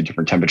experiencing a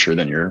different temperature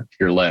than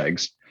your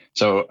legs.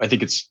 So I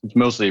think it's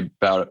mostly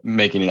about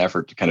making an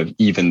effort to kind of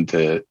even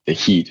the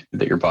heat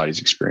that your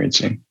body's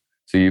experiencing.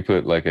 So you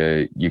put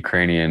a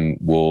Ukrainian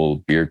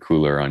wool beer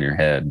cooler on your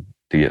head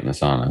to get in the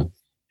sauna.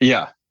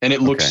 Yeah. And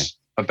it looks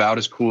about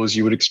as cool as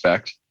you would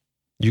expect.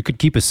 You could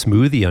keep a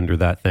smoothie under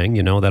that thing,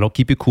 that'll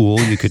keep you cool.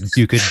 You could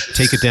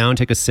take it down,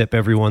 take a sip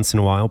every once in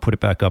a while, put it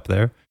back up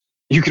there.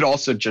 You could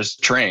also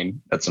just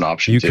train. That's an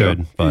option too. You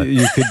could, but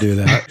you could do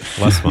that.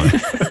 Less fun.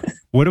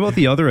 What about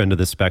the other end of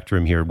the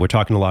spectrum here? We're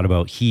talking a lot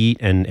about heat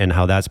and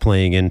how that's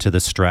playing into the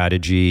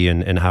strategy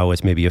and how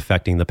it's maybe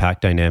affecting the pack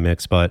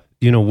dynamics. But,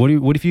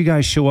 what if you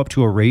guys show up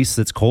to a race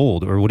that's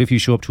cold? Or what if you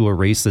show up to a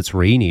race that's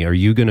rainy? Are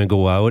you going to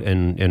go out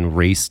and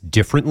race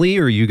differently?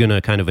 Or are you going to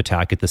kind of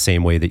attack it the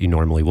same way that you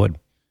normally would?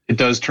 It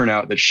does turn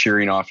out that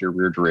shearing off your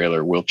rear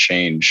derailleur will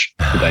change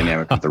the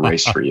dynamic of the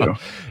race for you.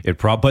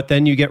 But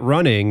then you get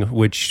running,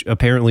 which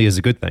apparently is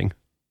a good thing.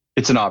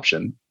 It's an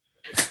option.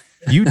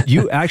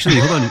 You actually,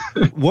 hold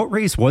on. What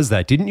race was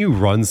that? Didn't you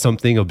run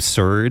something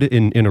absurd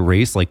in a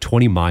race,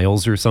 20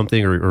 miles or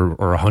something, or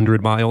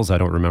 100 miles? I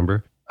don't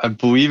remember. I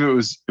believe it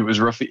was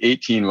roughly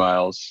 18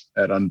 miles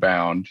at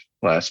Unbound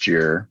last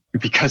year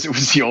because it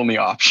was the only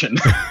option.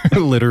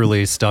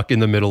 Literally stuck in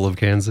the middle of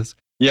Kansas.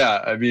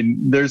 Yeah,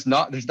 there's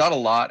not a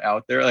lot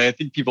out there. I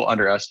think people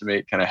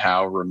underestimate kind of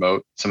how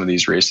remote some of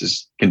these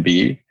races can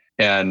be.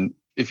 And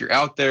if you're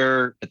out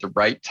there at the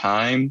right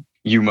time,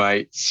 you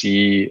might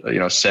see,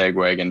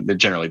 Segwagon.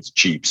 Generally, it's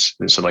Jeeps.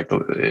 So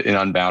in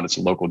Unbound, it's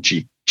a local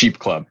Jeep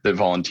club that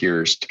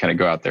volunteers to kind of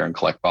go out there and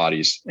collect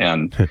bodies.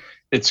 And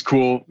it's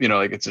cool.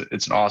 It's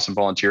an awesome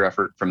volunteer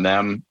effort from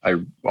them. I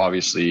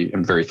obviously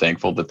am very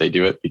thankful that they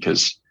do it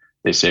because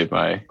they saved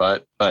my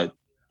butt. But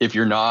if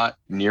you're not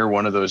near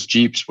one of those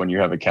Jeeps when you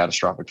have a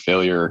catastrophic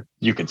failure,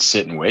 you could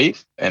sit and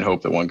wait and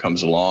hope that one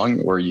comes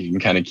along, or you can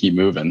kind of keep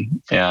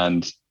moving.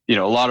 And, a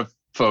lot of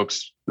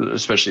folks,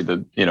 especially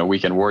the,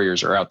 weekend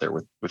warriors, are out there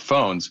with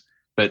phones,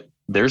 but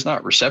there's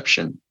not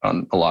reception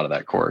on a lot of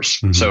that course.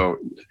 Mm-hmm.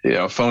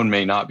 So, phone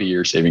may not be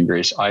your saving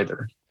grace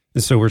either.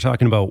 So we're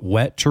talking about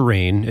wet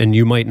terrain, and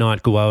you might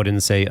not go out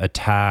and say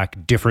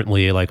attack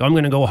differently, like I'm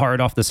going to go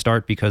hard off the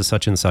start because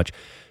such and such,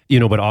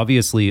 but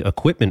obviously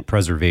equipment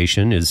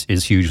preservation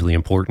is hugely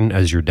important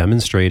as you're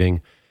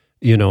demonstrating.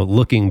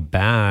 Looking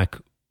back,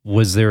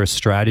 was there a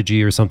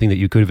strategy or something that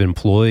you could have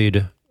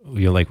employed,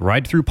 like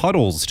ride through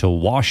puddles to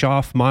wash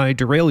off my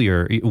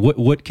derailleur?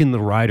 What can the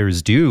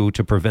riders do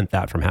to prevent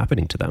that from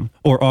happening to them?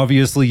 Or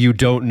obviously you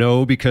don't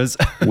know because...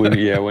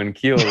 when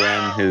Keel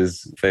ran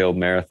his failed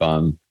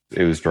marathon,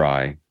 it was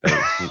dry.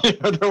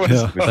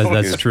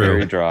 That's true.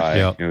 Very dry.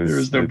 Yeah. There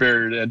was no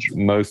barrier to entry.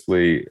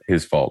 Mostly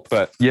his fault.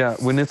 But yeah,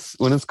 when it's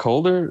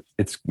colder,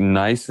 it's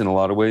nice in a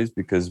lot of ways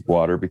because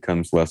water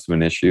becomes less of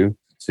an issue.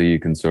 So you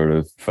can sort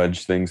of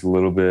fudge things a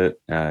little bit.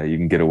 You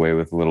can get away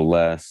with a little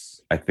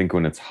less. I think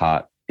when it's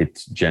hot,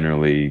 it's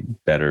generally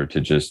better to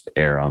just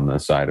err on the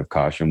side of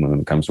caution when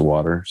it comes to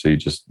water. So you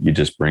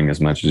just bring as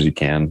much as you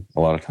can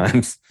a lot of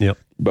times. Yep.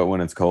 But when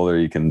it's colder,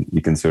 you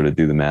can sort of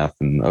do the math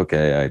and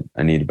okay,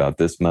 I need about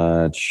this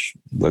much.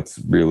 Let's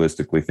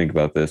realistically think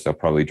about this. I'll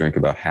probably drink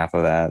about half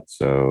of that.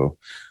 So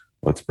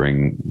let's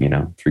bring,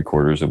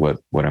 3/4 of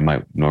what I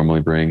might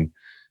normally bring.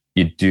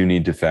 You do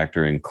need to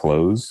factor in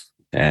clothes.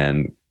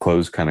 And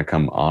clothes kind of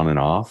come on and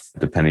off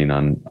depending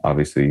on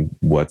obviously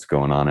what's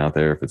going on out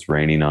there. If it's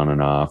raining on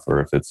and off, or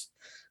if it's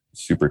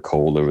super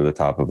cold over the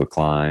top of a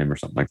climb or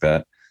something like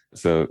that.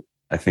 So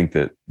I think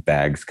that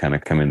bags kind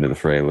of come into the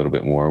fray a little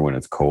bit more when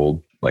it's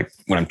cold. Like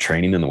when I'm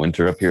training in the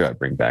winter up here, I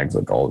bring bags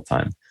like all the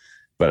time,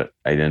 but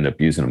I end up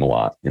using them a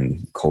lot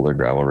in colder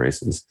gravel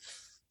races.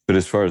 But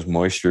as far as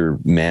moisture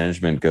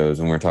management goes,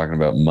 and we're talking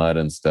about mud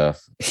and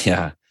stuff,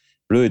 yeah, it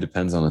really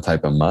depends on the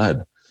type of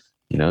mud.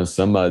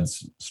 Some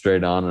mud's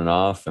straight on and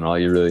off, and all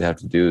you really have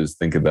to do is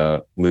think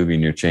about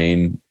lubing your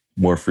chain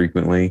more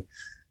frequently.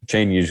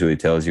 Chain usually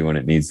tells you when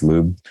it needs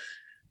lube,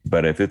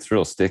 but if it's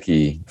real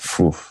sticky,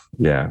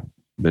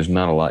 there's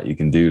not a lot you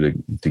can do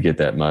to get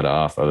that mud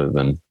off other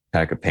than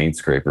pack a paint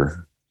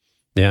scraper.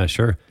 Yeah,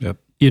 sure. Yep.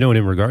 And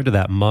in regard to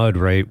that mud,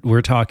 right,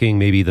 we're talking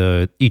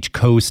maybe each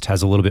coast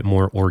has a little bit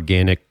more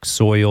organic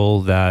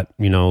soil that,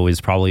 is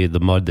probably the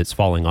mud that's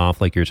falling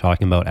off like you're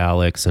talking about,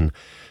 Alex. And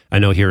I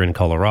know here in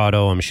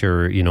Colorado, I'm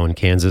sure, in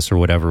Kansas or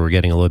whatever, we're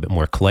getting a little bit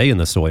more clay in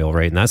the soil,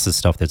 right? And that's the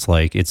stuff that's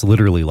it's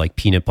literally like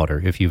peanut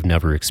butter if you've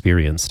never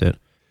experienced it.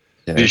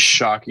 Yeah, it's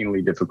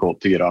shockingly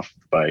difficult to get off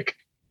the bike.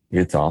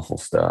 It's awful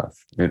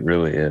stuff. It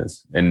really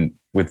is. And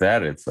with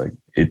that, it's like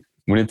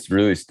when it's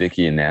really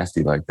sticky and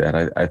nasty like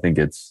that, I think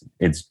it's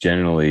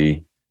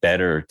generally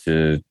better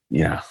to,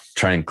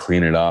 try and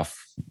clean it off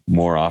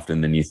more often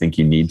than you think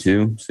you need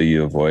to. So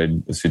you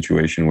avoid a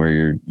situation where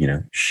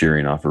you're,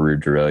 shearing off a rear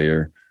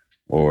derailleur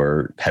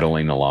or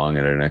pedaling along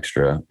at an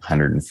extra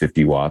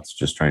 150 watts,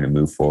 just trying to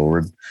move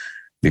forward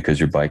because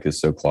your bike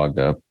is so clogged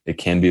up. It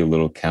can be a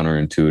little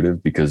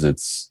counterintuitive because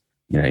it's,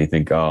 you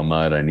think, oh,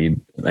 mud, I need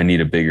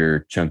a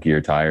bigger,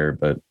 chunkier tire.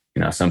 But,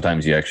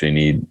 sometimes you're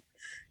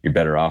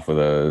better off with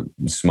a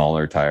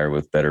smaller tire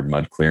with better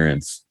mud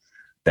clearance.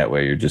 That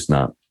way you're just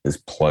not as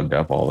plugged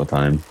up all the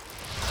time.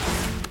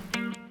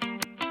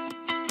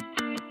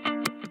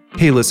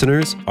 Hey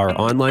listeners, our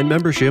online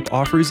membership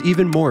offers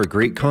even more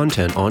great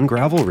content on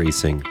gravel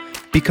racing.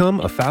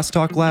 Become a Fast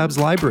Talk Labs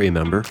library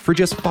member for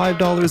just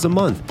 $5 a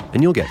month,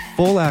 and you'll get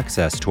full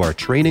access to our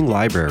training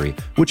library,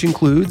 which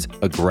includes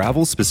a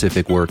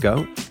gravel-specific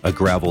workout, a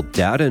gravel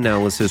data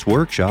analysis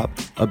workshop,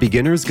 a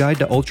beginner's guide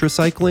to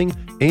ultracycling,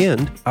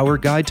 and our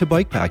guide to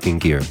bikepacking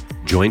gear.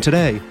 Join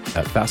today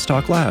at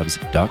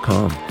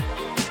fasttalklabs.com.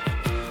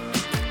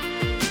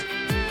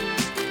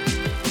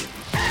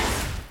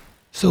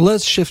 So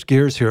let's shift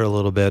gears here a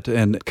little bit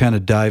and kind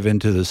of dive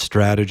into the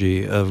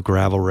strategy of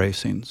gravel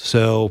racing.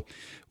 So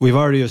we've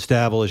already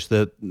established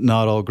that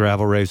not all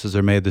gravel races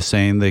are made the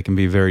same. They can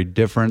be very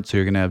different. So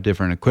you're going to have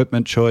different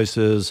equipment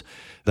choices.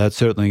 That's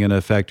certainly going to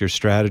affect your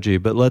strategy.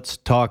 But let's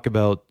talk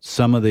about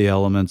some of the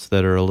elements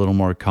that are a little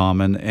more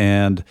common.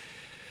 And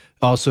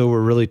also,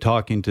 we're really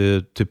talking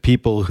to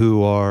people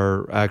who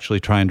are actually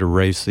trying to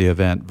race the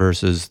event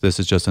versus this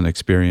is just an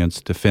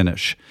experience to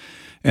finish.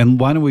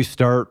 And why don't we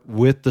start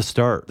with the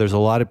start? There's a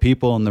lot of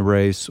people in the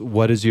race.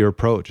 What is your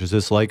approach? Is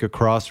this like a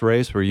cross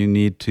race where you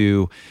need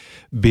to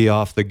be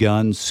off the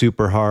gun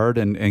super hard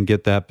and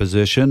get that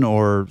position?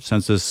 Or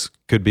since this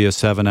could be a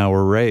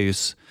 7-hour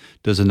race,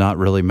 does it not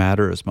really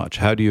matter as much?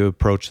 How do you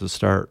approach the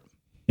start?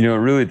 It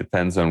really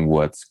depends on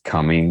what's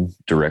coming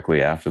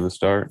directly after the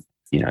start.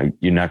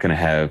 You're not going to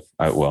have,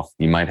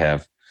 you might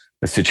have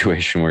a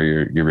situation where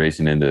you're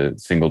racing into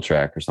single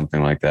track or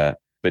something like that.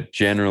 But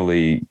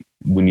generally,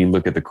 when you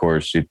look at the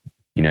course, you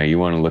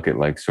want to look at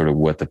like sort of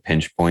what the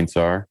pinch points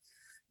are.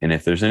 And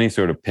if there's any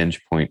sort of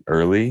pinch point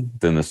early,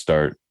 then the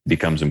start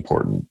becomes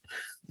important.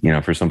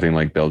 For something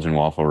like Belgian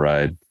Waffle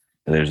Ride,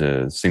 there's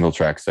a single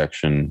track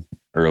section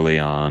early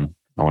on.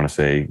 I want to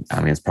say,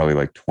 it's probably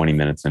like 20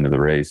 minutes into the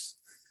race.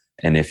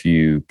 And if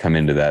you come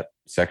into that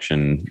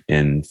section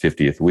in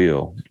 50th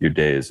wheel, your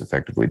day is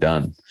effectively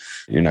done.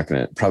 You're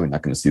probably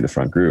not going to see the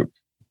front group.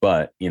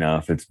 But,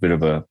 if it's a bit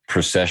of a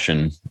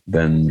procession,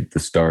 then the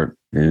start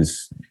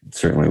is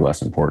certainly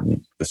less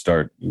important. The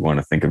start, you want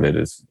to think of it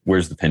as,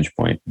 where's the pinch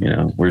point?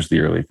 Where's the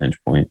early pinch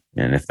point?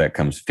 And if that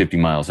comes 50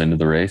 miles into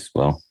the race,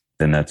 well,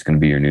 then that's going to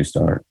be your new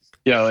start.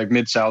 Yeah, like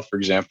Mid-South, for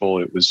example,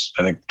 it was,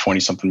 I think,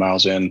 20-something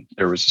miles in.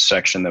 There was a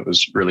section that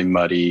was really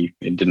muddy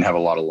and didn't have a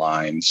lot of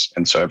lines.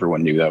 And so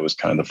everyone knew that was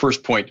kind of the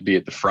first point to be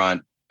at the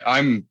front.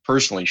 I'm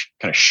personally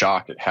kind of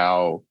shocked at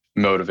how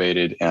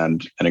motivated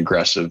and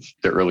aggressive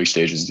the early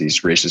stages of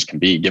these races can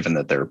be, given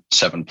that they're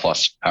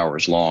 7+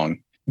 hours long.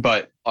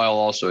 But I'll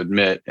also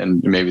admit,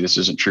 and maybe this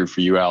isn't true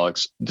for you,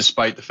 Alex,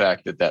 despite the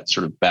fact that that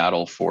sort of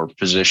battle for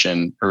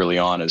position early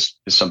on is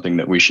something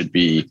that we should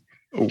be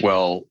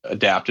well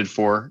adapted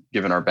for,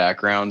 given our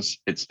backgrounds,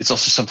 it's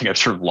also something I've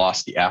sort of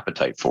lost the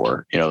appetite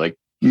for. Like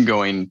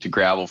going to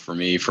gravel for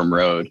me from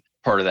road,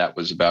 part of that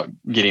was about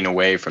getting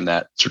away from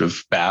that sort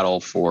of battle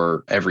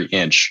for every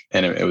inch.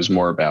 And it was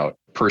more about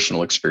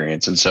personal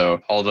experience. And so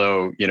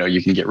although,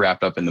 you can get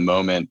wrapped up in the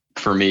moment,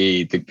 for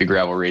me, the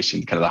gravel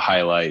racing, kind of the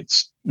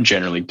highlights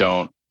generally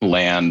don't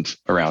land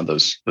around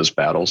those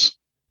battles.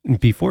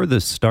 Before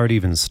the start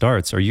even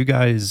starts, are you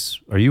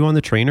on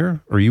the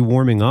trainer? Are you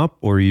warming up,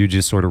 or are you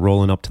just sort of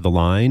rolling up to the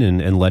line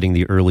and letting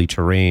the early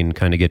terrain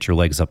kind of get your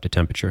legs up to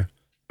temperature?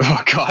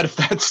 Oh God, if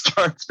that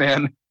starts,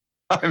 man,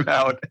 I'm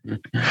out.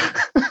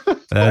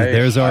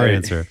 There's our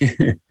answer.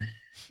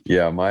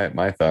 Yeah,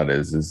 my thought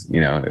is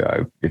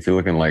if you're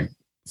looking like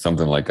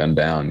something like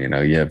Unbound,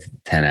 you have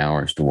 10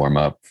 hours to warm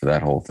up for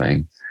that whole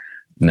thing.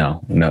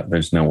 No,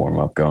 there's no warm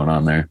up going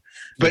on there.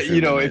 But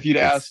if you'd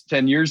asked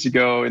 10 years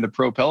ago in the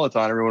pro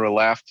peloton, everyone would have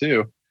laughed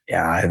too.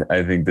 Yeah,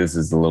 I think this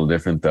is a little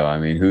different though. I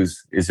mean,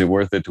 is it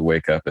worth it to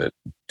wake up at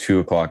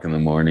 2:00 in the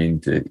morning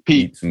to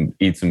eat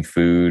some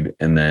food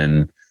and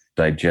then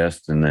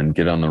digest and then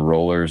get on the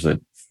rollers at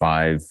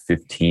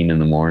 5:15 in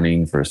the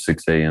morning for a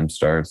 6 a.m.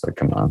 start? It's like,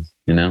 come on,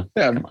 Yeah,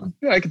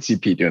 I can see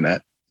Pete doing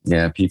that.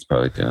 Yeah, Pete's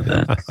probably doing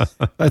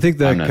that. I think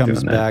that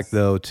comes back,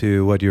 though,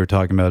 to what you were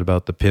talking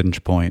about the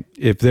pinch point.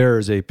 If there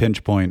is a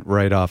pinch point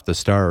right off the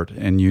start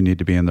and you need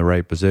to be in the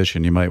right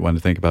position, you might want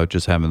to think about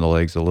just having the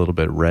legs a little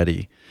bit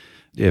ready.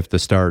 If the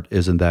start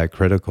isn't that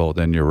critical,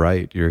 then you're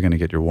right. You're going to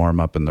get your warm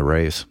up in the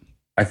race.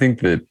 I think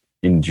that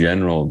in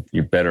general,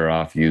 you're better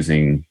off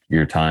using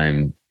your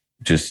time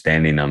just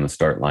standing on the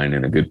start line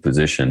in a good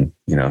position,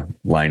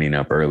 lining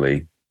up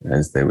early,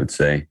 as they would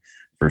say,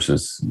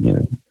 versus,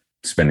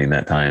 spending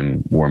that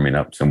time warming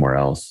up somewhere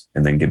else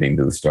and then getting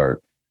to the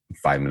start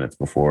 5 minutes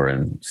before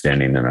and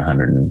standing in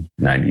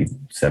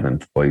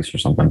 197th place or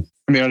something.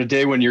 I mean, on a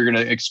day when you're going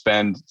to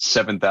expend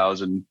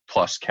 7,000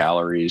 plus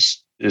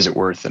calories, is it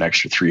worth an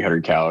extra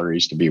 300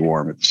 calories to be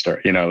warm at the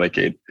start?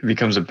 It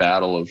becomes a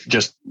battle of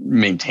just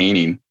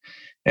maintaining,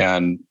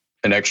 and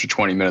an extra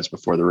 20 minutes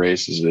before the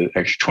race is an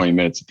extra 20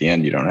 minutes at the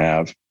end you don't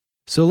have.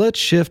 So let's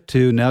shift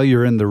to, now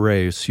you're in the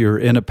race, you're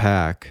in a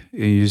pack.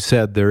 You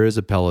said there is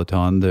a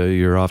peloton,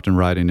 you're often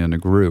riding in a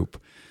group,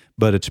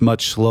 but it's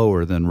much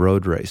slower than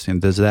road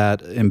racing. Does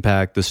that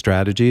impact the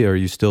strategy? Are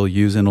you still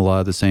using a lot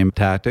of the same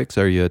tactics?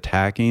 Are you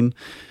attacking?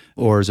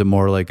 Or is it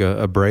more like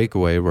a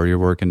breakaway where you're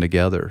working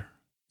together?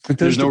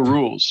 There's no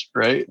rules,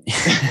 right?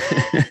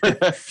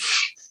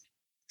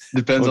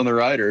 Depends on the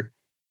rider.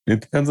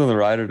 It depends on the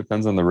rider,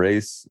 depends on the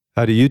race.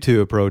 How do you two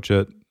approach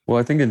it? Well,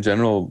 I think in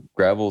general,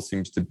 gravel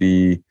seems to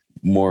be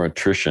more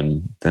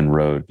attrition than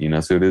road,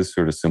 so it is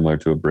sort of similar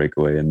to a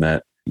breakaway in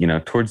that,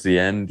 towards the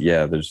end,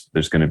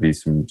 there's going to be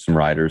some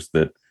riders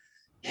that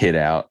hit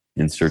out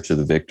in search of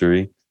the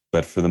victory.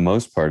 But for the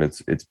most part,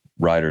 it's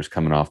riders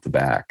coming off the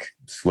back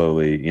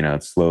slowly,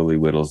 it slowly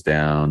whittles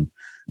down.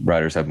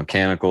 Riders have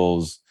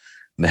mechanicals,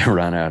 they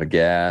run out of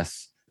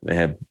gas, they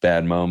have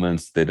bad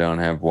moments, they don't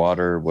have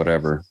water,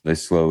 whatever. They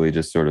slowly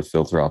just sort of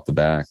filter off the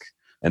back.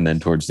 And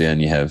then towards the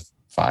end, you have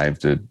 5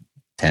 to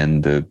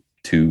 10 to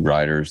 2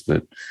 riders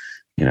that,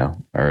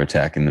 are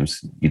attacking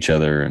each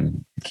other,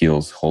 and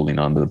Keel's holding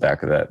onto the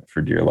back of that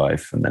for dear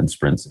life and then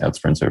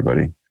outsprints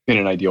everybody. In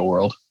an ideal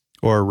world.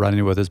 Or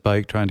running with his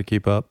bike, trying to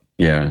keep up.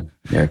 Yeah,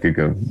 it could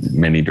go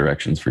many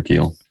directions for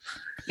Keel.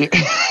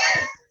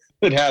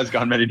 It has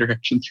gone many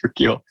directions for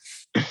Keel.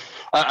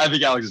 I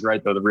think Alex is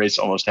right, though. The race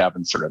almost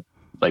happens sort of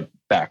like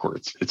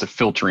backwards. It's a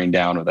filtering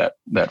down of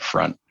that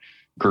front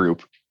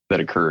group that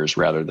occurs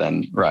rather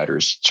than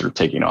riders sort of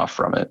taking off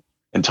from it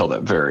until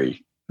that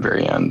very,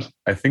 very end.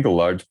 I think a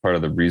large part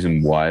of the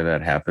reason why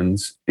that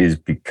happens is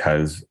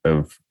because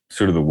of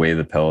sort of the way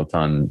the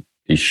peloton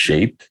is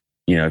shaped.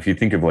 If you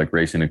think of like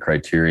racing a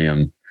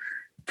criterium,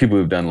 people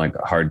who've done like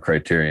hard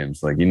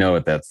criteriums, like,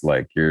 what that's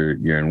like. You're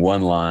in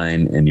one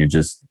line and you're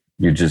just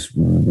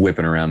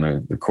whipping around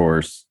the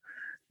course.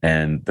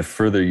 And the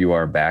further you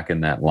are back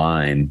in that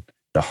line,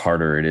 the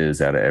harder it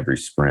is out of every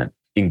sprint.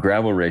 In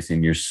gravel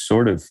racing, you're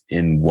sort of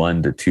in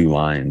 1 to 2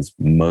 lines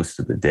most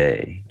of the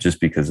day, just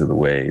because of the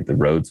way the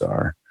roads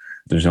are.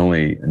 There's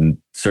only a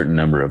certain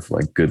number of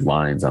like good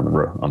lines on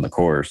the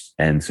course.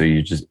 And so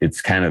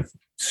it's kind of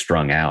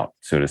strung out,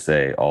 so to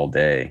say, all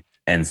day.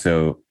 And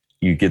so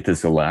you get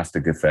this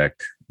elastic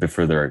effect the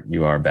further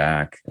you are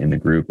back in the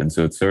group. And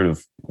so it's sort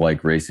of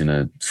like racing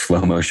a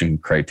slow motion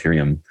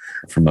criterium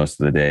for most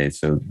of the day.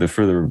 So the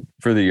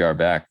further you are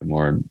back, the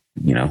more,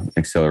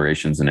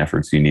 accelerations and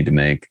efforts you need to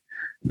make.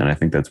 And I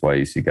think that's why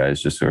you see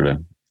guys just sort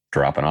of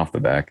dropping off the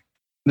back.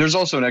 There's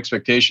also an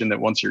expectation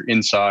that once you're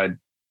inside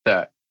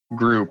that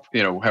group,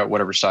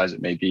 whatever size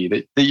it may be,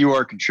 that you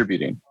are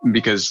contributing,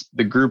 because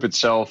the group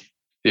itself,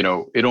 it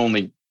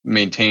only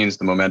maintains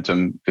the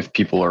momentum if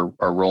people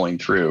are rolling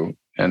through.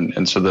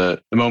 And so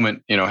the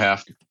moment,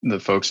 half the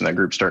folks in that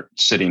group start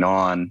sitting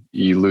on,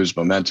 you lose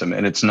momentum.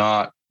 And it's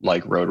not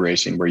like road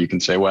racing where you can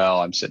say,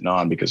 well, I'm sitting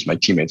on because my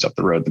teammate's up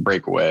the road, the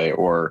breakaway,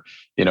 or,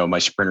 my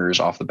sprinter is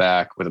off the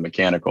back with a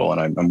mechanical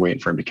and I'm waiting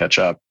for him to catch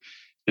up.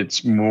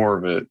 It's more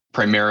of a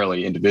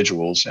primarily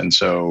individuals. And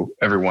so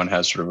everyone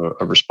has sort of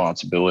a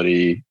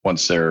responsibility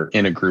once they're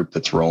in a group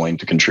that's rolling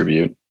to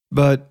contribute.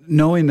 But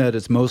knowing that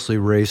it's mostly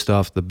raced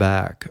off the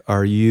back,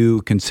 are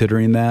you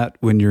considering that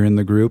when you're in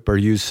the group? Are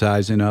you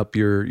sizing up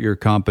your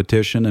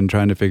competition and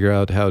trying to figure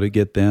out how to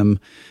get them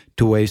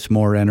to waste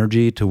more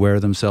energy, to wear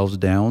themselves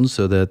down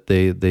so that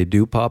they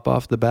do pop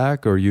off the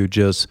back? Or are you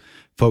just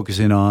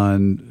focusing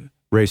on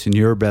racing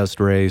your best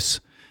race,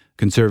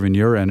 conserving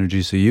your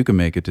energy so you can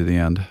make it to the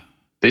end?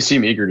 They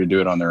seem eager to do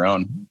it on their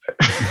own.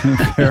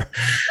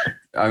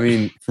 I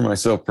mean, for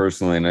myself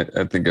personally, and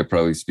I think I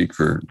probably speak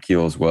for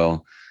Keel as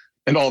well,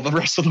 and all the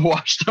rest of the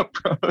washed up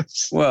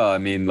pros. Well, I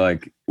mean,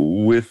 like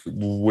with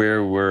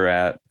where we're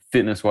at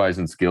fitness wise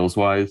and skills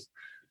wise,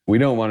 we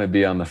don't want to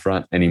be on the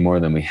front any more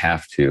than we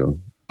have to.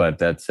 But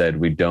that said,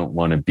 we don't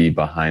want to be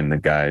behind the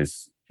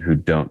guys who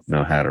don't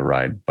know how to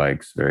ride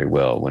bikes very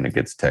well when it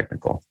gets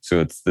technical. So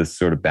it's this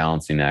sort of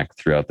balancing act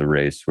throughout the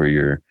race where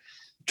you're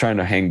trying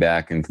to hang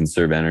back and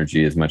conserve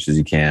energy as much as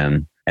you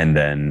can. And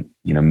then,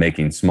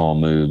 making small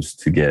moves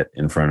to get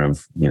in front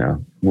of,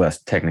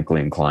 less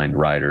technically inclined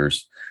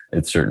riders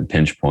at certain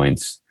pinch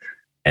points,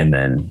 and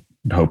then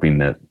hoping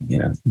that,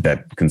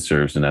 that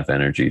conserves enough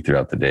energy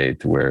throughout the day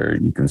to where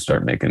you can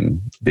start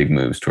making big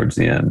moves towards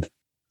the end.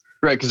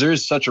 Right. Because there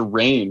is such a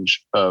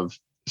range of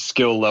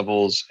skill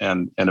levels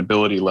and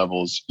ability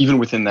levels, even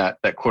within that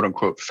quote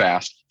unquote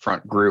fast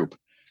front group.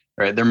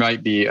 Right. There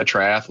might be a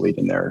triathlete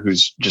in there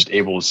who's just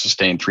able to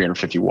sustain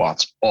 350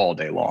 watts all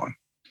day long,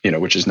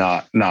 which is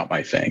not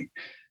my thing.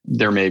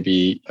 There may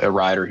be a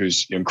rider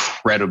who's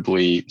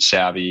incredibly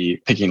savvy,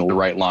 picking the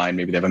right line.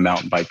 Maybe they have a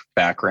mountain bike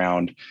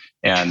background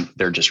and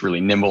they're just really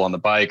nimble on the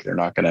bike. They're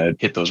not going to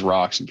hit those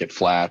rocks and get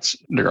flats.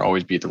 They're going to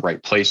always be at the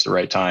right place, the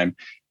right time,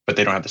 but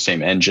they don't have the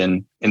same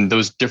engine. And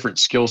those different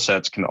skill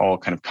sets can all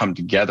kind of come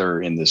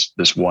together in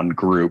this one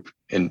group.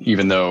 And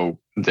even though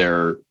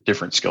they're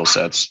different skill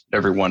sets,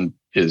 everyone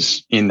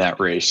is in that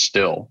race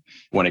still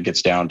when it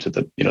gets down to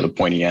the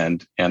pointy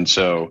end. And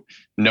so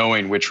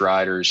knowing which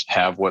riders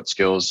have what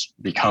skills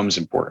becomes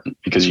important,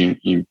 because you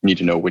need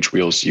to know which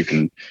wheels you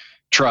can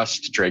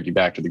trust to drag you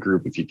back to the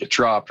group if you get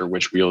dropped, or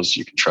which wheels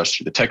you can trust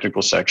through the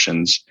technical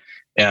sections.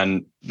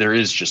 And there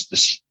is just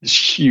this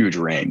huge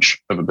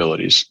range of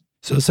abilities.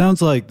 So it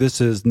sounds like this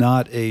is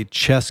not a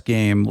chess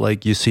game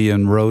like you see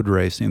in road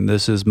racing.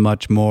 This is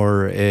much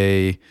more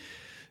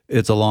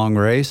it's a long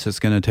race. It's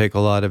going to take a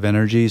lot of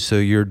energy. So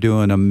you're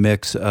doing a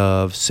mix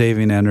of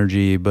saving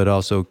energy, but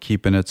also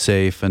keeping it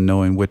safe and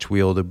knowing which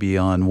wheel to be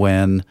on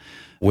when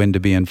to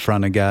be in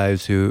front of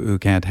guys who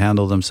can't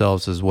handle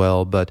themselves as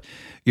well. But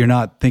you're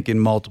not thinking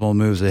multiple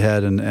moves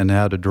ahead and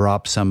how to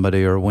drop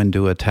somebody or when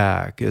to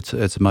attack.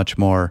 It's much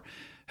more,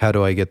 how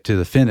do I get to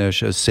the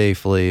finish as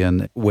safely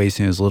and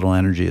wasting as little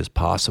energy as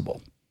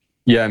possible?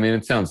 Yeah, I mean,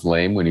 it sounds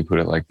lame when you put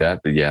it like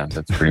that, but yeah,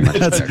 that's pretty much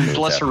that's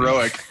less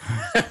heroic.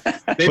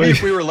 Maybe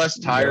if we were less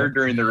tired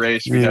during the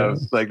race, we have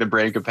like the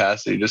brain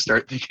capacity to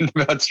start thinking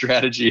about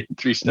strategy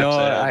 3 steps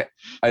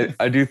ahead.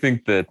 I do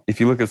think that if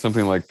you look at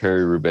something like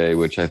Paris-Roubaix,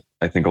 which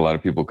I think a lot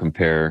of people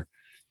compare,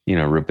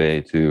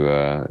 Roubaix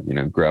to,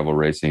 gravel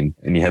racing,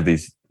 and you have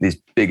these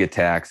big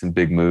attacks and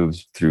big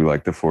moves through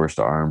like the Forest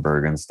of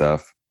Arenberg and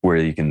stuff, where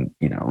you can,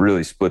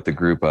 really split the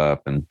group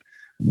up and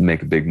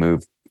make a big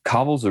move.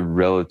 Cobbles are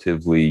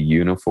relatively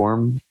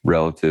uniform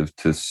relative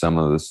to some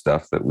of the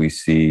stuff that we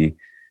see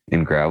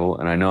in gravel.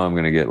 And I know I'm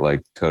going to get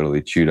like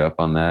totally chewed up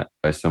on that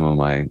by some of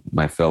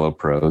my fellow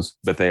pros,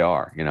 but they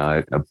are,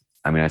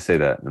 I say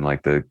that, and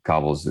like the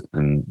cobbles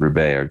in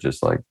Roubaix are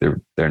just like,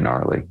 they're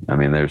gnarly. I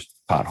mean, there's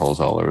potholes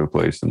all over the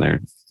place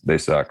and they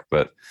suck.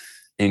 But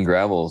in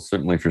gravel,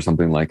 certainly for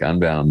something like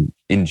Unbound,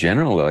 in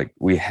general, like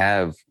we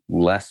have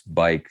less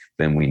bike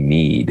than we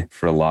need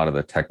for a lot of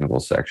the technical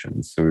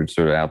sections. So we're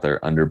sort of out there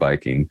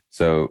underbiking.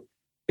 So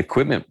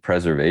equipment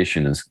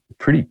preservation is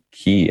pretty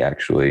key,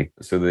 actually.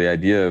 So the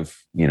idea of,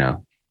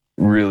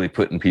 really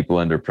putting people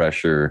under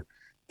pressure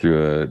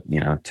through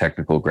a,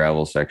 technical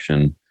gravel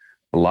section,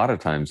 a lot of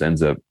times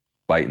ends up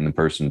biting the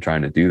person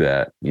trying to do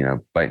that,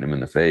 biting them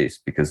in the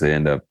face, because they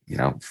end up,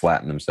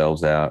 flattening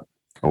themselves out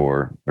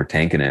or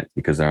tanking it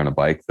because they're on a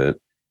bike that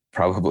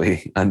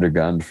probably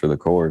undergunned for the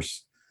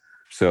course.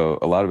 So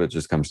a lot of it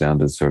just comes down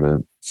to sort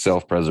of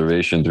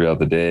self-preservation throughout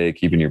the day,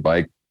 keeping your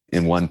bike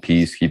in one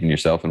piece, keeping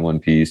yourself in one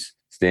piece,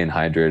 staying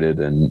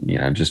hydrated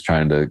and, just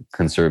trying to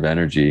conserve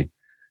energy.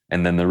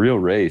 And then the real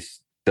race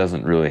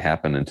doesn't really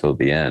happen until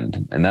the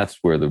end. And that's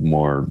where the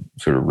more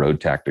sort of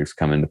road tactics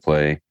come into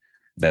play.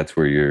 That's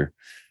where you're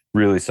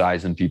really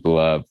sizing people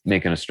up,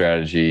 making a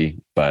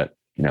strategy. But,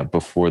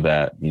 before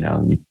that,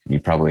 you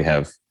probably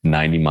have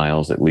 90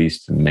 miles at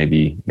least, and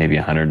maybe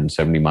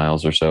 170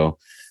 miles or so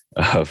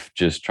of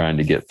just trying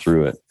to get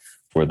through it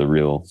before the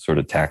real sort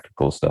of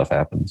tactical stuff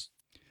happens.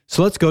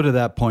 So let's go to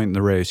that point in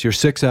the race. You're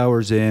 6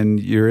 hours in,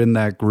 you're in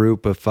that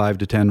group of 5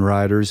 to 10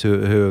 riders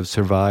who have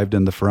survived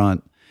in the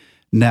front.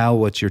 Now,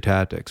 what's your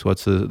tactics?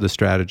 What's the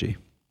strategy?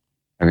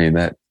 I mean,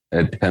 it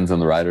depends on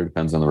the rider,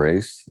 depends on the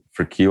race.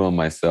 For Keel and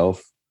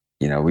myself,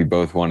 we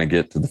both want to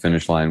get to the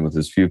finish line with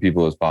as few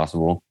people as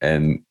possible,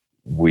 and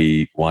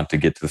we want to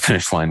get to the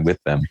finish line with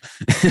them.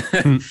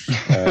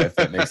 If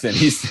that makes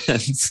any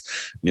sense.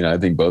 I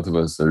think both of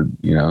us are,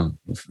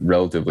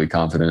 relatively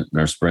confident in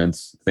our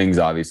sprints. Things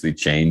obviously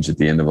change at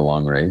the end of a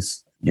long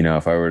race.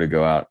 If I were to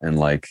go out and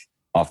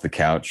off the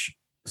couch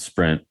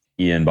sprint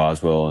Ian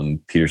Boswell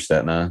and Peter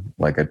Stetina,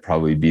 I'd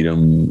probably beat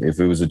him.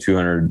 If it was a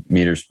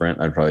 200-meter sprint,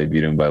 I'd probably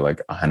beat him by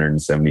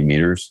 170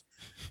 meters.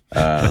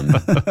 But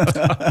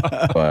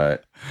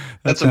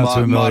that's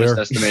a modest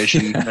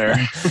estimation there.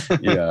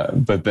 Yeah.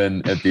 But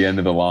then at the end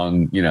of the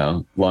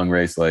long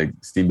race, like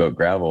Steamboat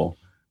Gravel,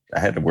 I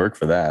had to work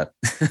for that.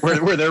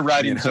 where they're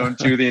riding zone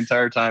 2 the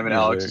entire time, and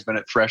Alex has been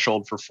at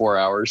threshold for 4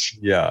 hours.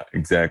 Yeah,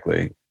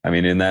 exactly. I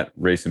mean, in that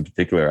race in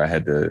particular, I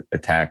had to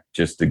attack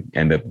just to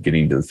end up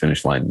getting to the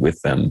finish line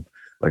with them.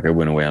 I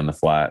went away on the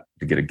flat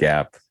to get a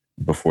gap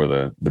before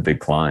the big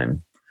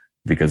climb,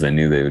 because I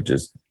knew they would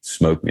just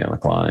smoke me on the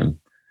climb,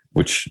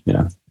 which,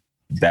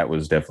 that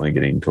was definitely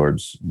getting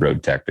towards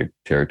road tactic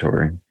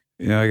territory.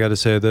 I got to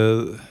say,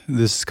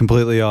 this is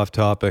completely off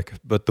topic,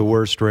 but the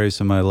worst race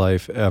of my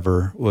life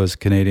ever was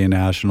Canadian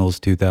Nationals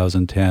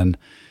 2010.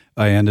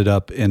 I ended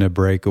up in a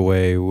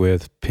breakaway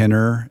with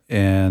Pinner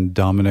and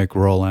Dominic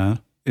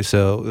Roland.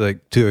 So,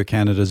 2 of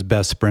Canada's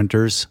best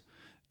sprinters.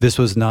 This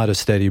was not a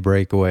steady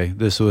breakaway.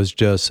 This was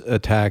just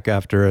attack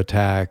after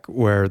attack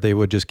where they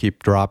would just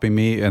keep dropping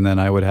me, and then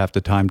I would have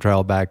to time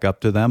trial back up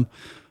to them,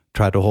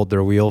 try to hold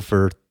their wheel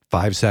for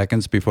 5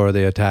 seconds before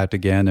they attacked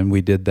again, and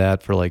we did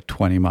that for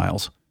 20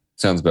 miles.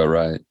 Sounds about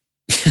right.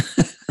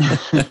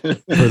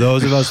 For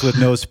those of us with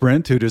no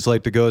sprint who just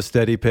like to go a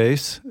steady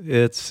pace,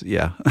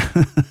 yeah.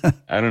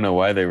 I don't know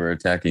why they were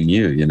attacking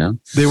you,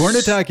 They weren't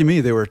attacking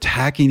me. They were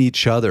attacking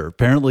each other.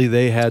 Apparently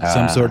they had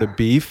some sort of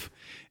beef,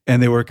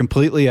 and they were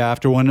completely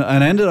after one.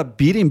 And I ended up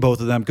beating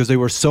both of them because they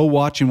were so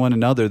watching one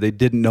another, they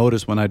didn't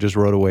notice when I just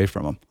rode away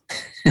from them.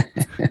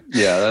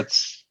 Yeah,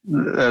 that's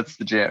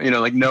the jam.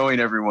 Knowing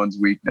everyone's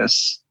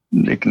weakness,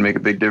 it can make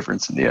a big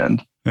difference in the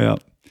end. Yeah.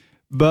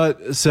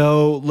 But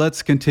so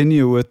let's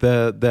continue with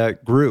that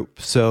group.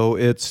 So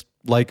it's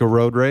like a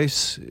road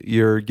race.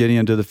 You're getting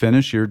into the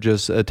finish. You're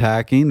just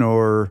attacking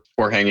or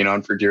hanging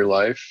on for dear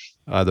life.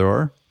 Either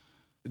or.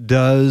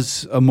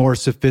 Does a more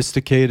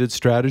sophisticated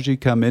strategy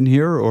come in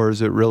here, or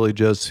is it really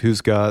just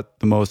who's got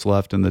the most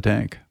left in the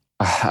tank?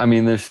 I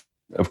mean, there's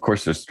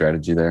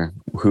strategy there.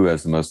 Who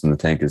has the most in the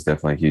tank is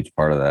definitely a huge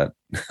part of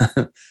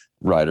that.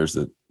 Riders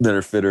that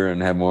are fitter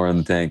and have more in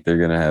the tank, they're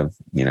going to have,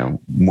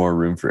 more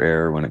room for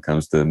error when it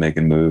comes to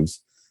making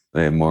moves.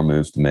 They have more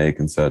moves to make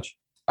and such.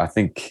 I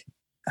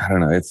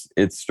don't know.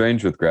 It's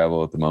strange with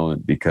gravel at the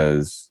moment,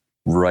 because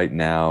right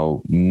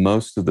now,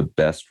 most of the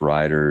best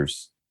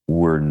riders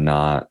were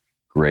not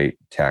great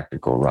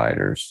tactical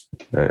riders.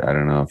 I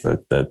don't know if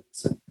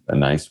that's a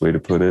nice way to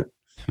put it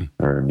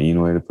or a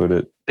mean way to put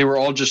it. They were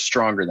all just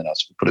stronger than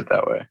us, put it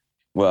that way.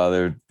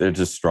 Well, they're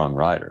just strong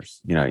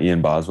riders.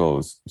 Ian Boswell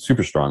was a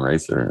super strong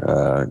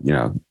racer,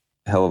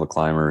 hell of a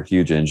climber,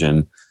 huge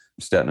engine.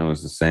 Stetina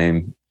was the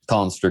same.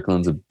 Colin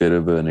Strickland's a bit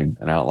of an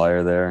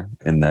outlier there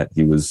in that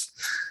he was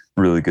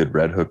a really good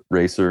red hook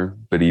racer,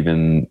 but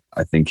even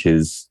I think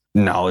his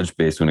knowledge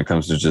base when it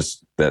comes to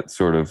just that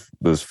sort of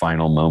those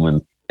final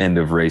moment end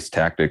of race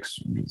tactics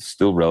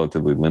still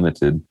relatively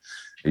limited.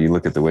 You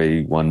look at the way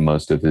he won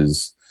most of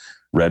his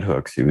red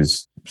hooks, he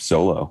was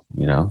solo,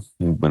 he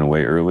went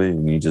away early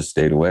and he just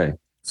stayed away.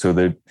 So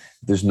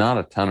there's not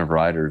a ton of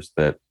riders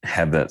that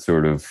have that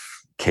sort of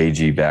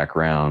KG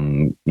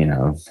background,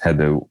 had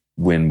to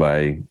win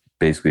by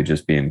basically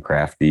just being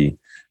crafty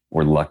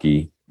or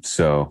lucky.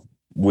 So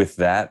with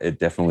that, it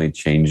definitely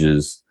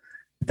changes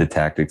the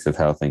tactics of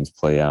how things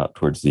play out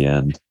towards the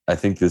end. I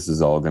think this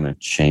is all going to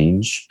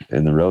change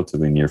in the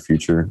relatively near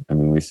future. I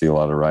mean, we see a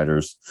lot of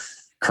riders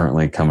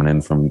currently coming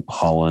in from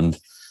Holland.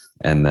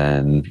 And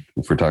then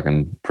if we're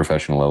talking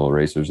professional level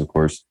racers, of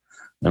course,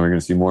 then we're going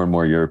to see more and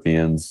more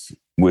Europeans.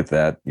 With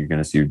that, you're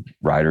going to see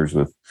riders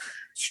with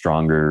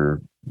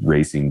stronger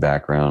racing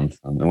background.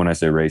 And when I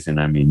say racing,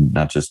 I mean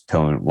not just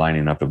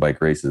lining up to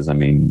bike races. I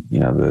mean,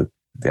 the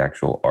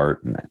actual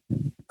art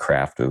and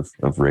craft of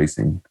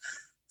racing.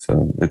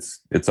 So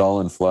it's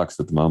all in flux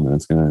at the moment.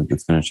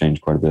 It's gonna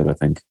change quite a bit, I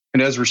think.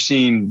 And as we're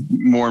seeing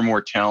more and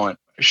more talent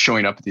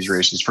showing up at these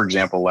races, for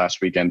example, last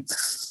weekend,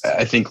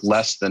 I think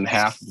less than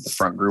half of the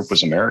front group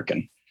was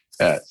American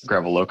at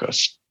Gravel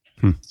Locos.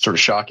 Sort of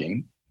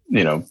shocking.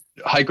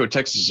 Hico,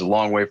 Texas is a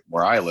long way from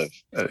where I live.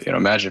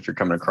 Imagine if you're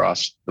coming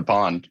across the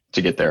pond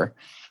to get there.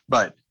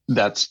 But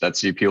that's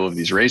the appeal of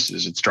these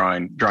races. It's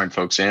drawing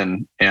folks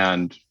in.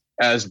 And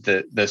as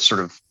the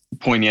sort of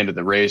pointy end of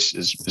the race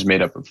is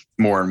made up of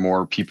more and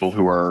more people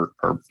who are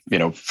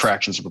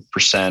fractions of a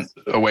percent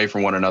away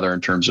from one another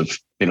in terms of,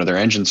 their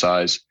engine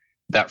size,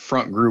 that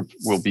front group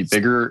will be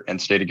bigger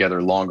and stay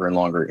together longer and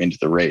longer into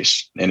the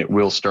race. And it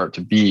will start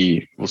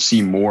to we'll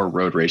see more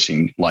road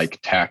racing like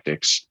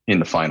tactics in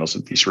the finals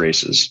of these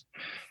races,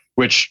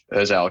 which,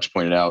 as Alex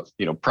pointed out,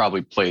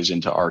 probably plays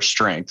into our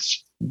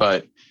strengths.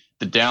 But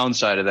the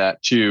downside of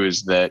that too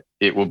is that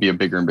it will be a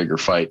bigger and bigger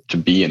fight to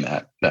be in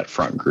that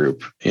front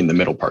group in the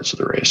middle parts of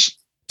the race.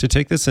 To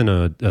take this in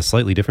a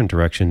slightly different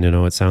direction,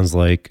 it sounds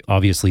like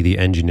obviously the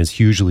engine is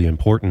hugely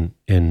important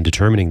in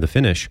determining the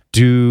finish.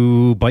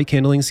 Do bike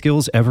handling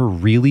skills ever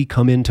really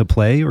come into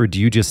play, or do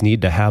you just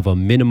need to have a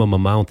minimum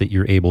amount that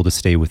you're able to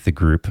stay with the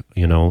group?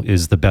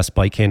 Is the best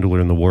bike handler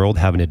in the world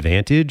have an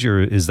advantage,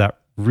 or is that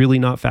really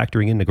not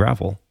factoring into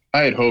gravel? I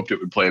had hoped it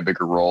would play a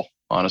bigger role,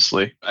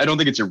 honestly. I don't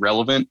think it's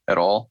irrelevant at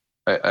all,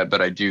 but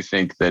I do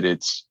think that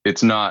it's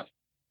not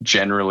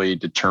generally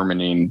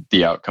determining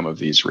the outcome of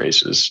these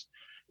races.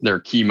 There are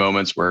key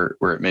moments where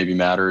it maybe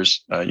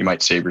matters. You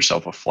might save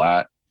yourself a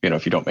flat,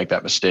 if you don't make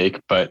that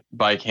mistake, but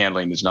bike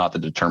handling is not the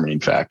determining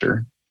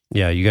factor.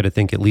 Yeah, you got to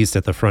think at least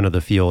at the front of the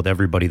field,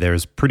 everybody there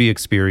is pretty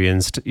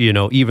experienced.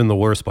 Even the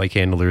worst bike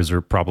handlers are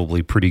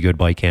probably pretty good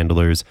bike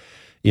handlers,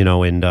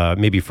 and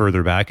maybe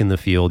further back in the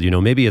field,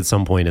 maybe at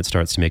some point it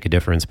starts to make a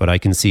difference, but I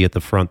can see at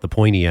the front, the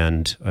pointy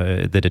end,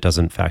 that it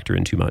doesn't factor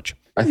in too much.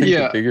 I think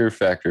the bigger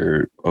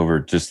factor over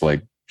just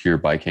like pure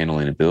bike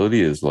handling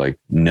ability is like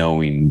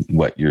knowing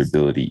what your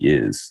ability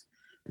is.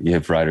 You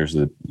have riders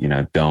that,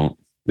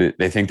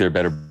 they think they're a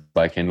better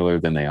bike handler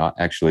than they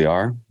actually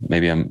are.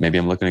 Maybe I'm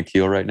looking at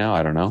Keel right now.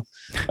 I don't know.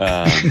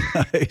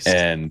 Nice.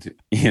 And,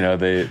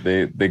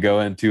 they go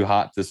in too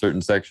hot to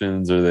certain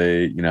sections, or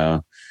they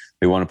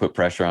want to put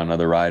pressure on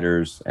other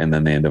riders, and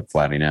then they end up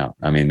flatting out.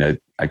 I mean,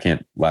 I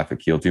can't laugh at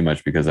Keel too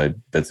much because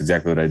that's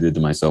exactly what I did to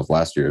myself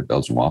last year at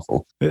Belgian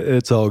Waffle.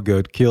 It's all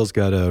good. Keel's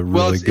got a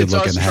really good looking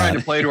hat. It's also trying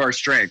to play to our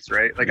strengths,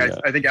 right? Like, yeah.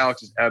 I think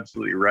Alex is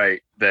absolutely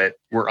right that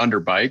we're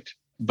underbiked,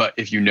 but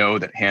if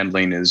that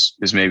handling is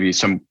maybe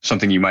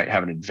something you might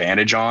have an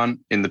advantage on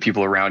in the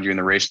people around you in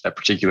the race at that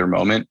particular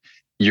moment,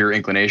 your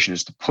inclination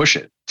is to push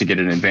it to get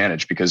an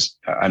advantage because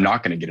I'm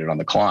not going to get it on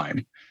the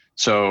climb.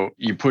 So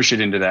you push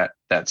it into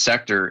that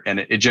sector, and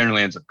it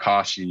generally ends up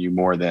costing you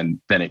more than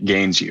it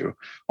gains you.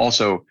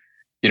 Also,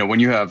 when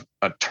you have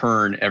a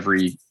turn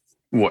every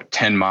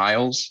 10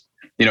 miles,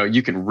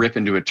 you can rip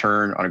into a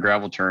turn on a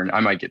gravel turn.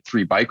 I might get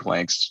 3 bike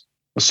lengths.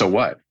 So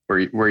what? Where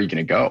are you going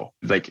to go?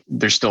 Like,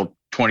 there's still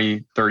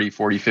 20, 30,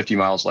 40, 50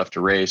 miles left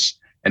to race,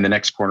 and the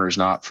next corner is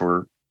not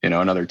for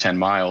another 10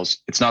 miles.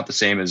 It's not the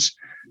same as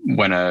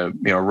when a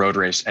road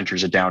race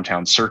enters a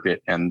downtown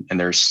circuit and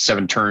there's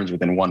 7 turns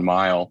within 1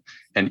 mile.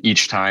 And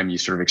each time you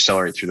sort of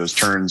accelerate through those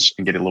turns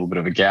and get a little bit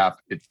of a gap,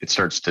 it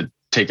starts to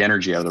take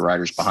energy out of the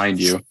riders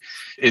behind you.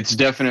 It's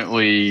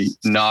definitely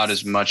not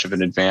as much of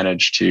an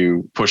advantage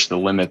to push the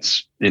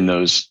limits in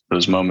those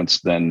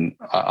moments than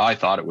I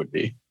thought it would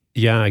be.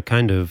 Yeah, I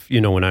kind of,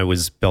 when I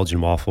was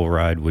Belgian Waffle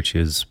Ride, which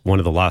is one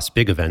of the last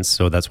big events,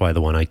 so that's why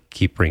the one I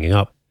keep bringing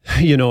up.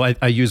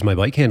 I use my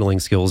bike handling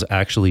skills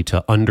actually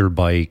to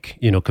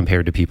underbike,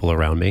 compared to people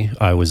around me.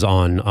 I was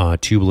on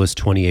tubeless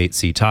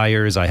 28C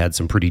tires. I had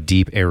some pretty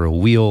deep aero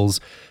wheels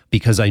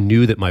because I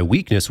knew that my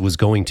weakness was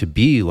going to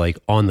be like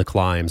on the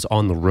climbs,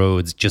 on the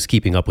roads, just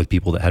keeping up with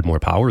people that had more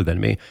power than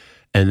me.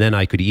 And then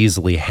I could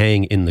easily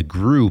hang in the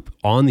group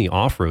on the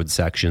off-road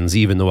sections,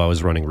 even though I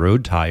was running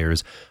road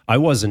tires. I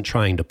wasn't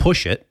trying to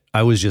push it.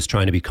 I was just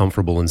trying to be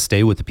comfortable and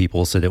stay with the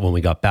people so that when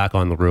we got back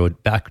on the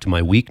road, back to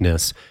my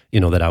weakness,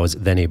 that I was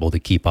then able to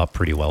keep up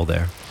pretty well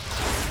there.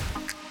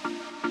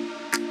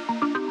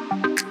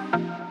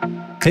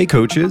 Hey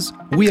coaches,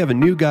 we have a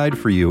new guide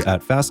for you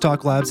at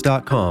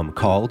fasttalklabs.com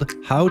called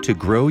How to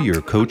Grow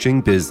Your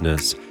Coaching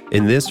Business.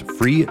 In this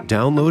free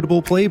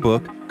downloadable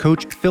playbook,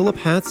 Coach Philip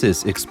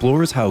Hatsis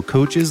explores how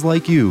coaches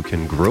like you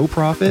can grow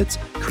profits,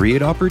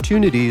 create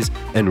opportunities,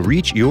 and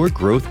reach your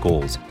growth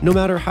goals, no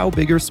matter how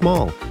big or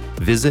small.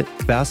 Visit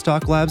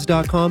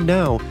fasttalklabs.com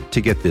now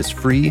to get this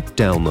free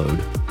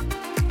download.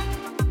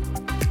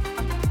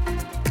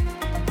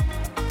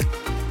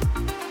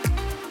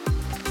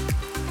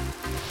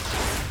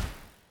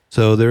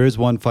 So there is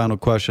one final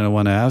question I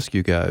want to ask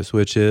you guys,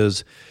 which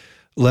is,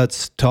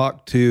 let's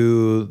talk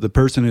to the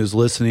person who's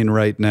listening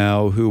right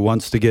now who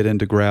wants to get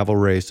into gravel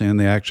racing and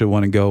they actually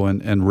want to go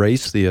and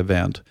race the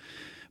event,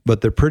 but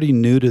they're pretty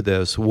new to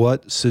this.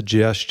 What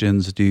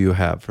suggestions do you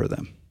have for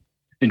them?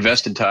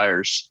 Invest in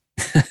tires.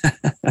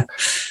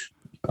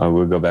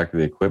 We'll go back to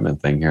the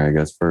equipment thing here, I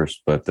guess,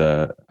 first. But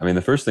the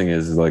first thing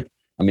is like,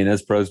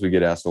 as pros, we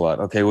get asked a lot,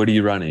 okay, what are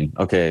you running?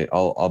 Okay,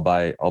 I'll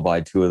buy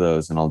 2 of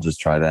those and I'll just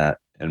try that.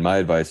 And my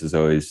advice is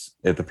always,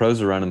 if the pros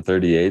are running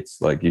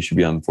 38s, like you should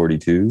be on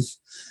 42s.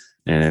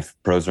 And if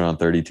pros are on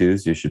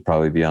 32s, you should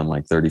probably be on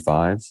like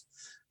 35s.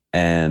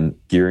 And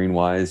gearing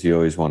wise, you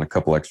always want a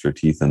couple extra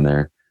teeth in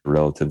there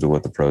relative to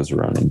what the pros are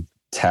running.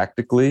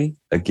 Tactically,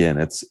 again,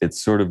 it's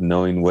sort of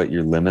knowing what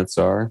your limits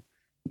are.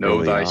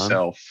 Know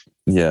thyself.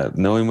 Yeah,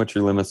 knowing what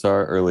your limits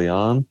are early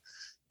on,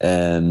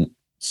 and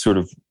sort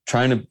of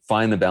trying to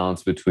find the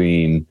balance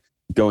between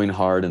going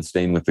hard and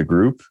staying with the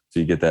group so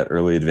you get that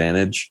early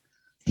advantage.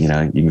 You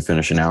can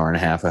finish an hour and a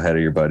half ahead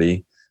of your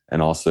buddy,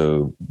 and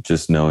also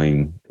just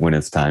knowing when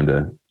it's time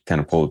to kind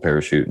of pull the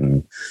parachute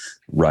and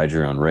ride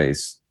your own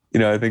race.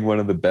 I think one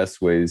of the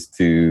best ways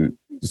to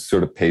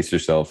sort of pace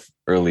yourself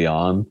early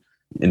on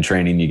in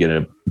training, you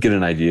get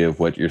an idea of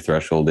what your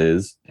threshold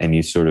is, and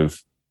you sort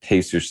of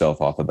pace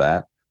yourself off of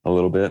that a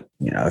little bit.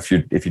 If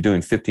you're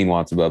doing 15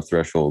 watts above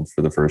threshold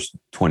for the first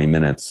 20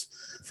 minutes,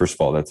 first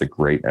of all, that's a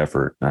great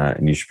effort,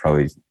 and you should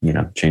probably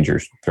change your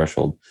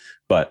threshold.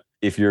 But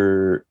if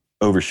you're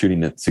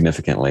overshooting it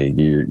significantly,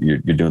 you're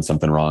doing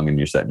something wrong, and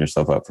you're setting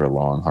yourself up for a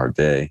long, hard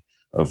day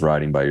of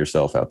riding by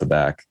yourself out the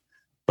back.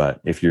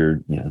 But if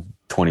you're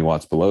 20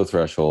 watts below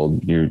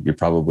threshold, you're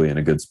probably in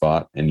a good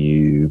spot, and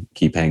you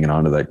keep hanging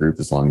on to that group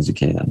as long as you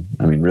can.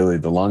 I mean, really,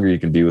 the longer you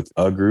can be with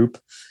a group,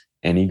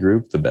 any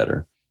group, the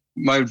better.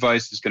 My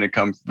advice is going to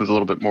come with a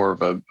little bit more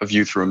of a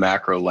view through a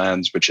macro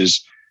lens, which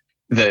is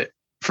that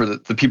for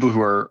the people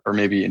who are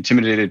maybe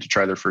intimidated to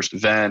try their first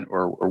event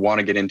or want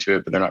to get into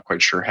it, but they're not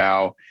quite sure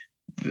how,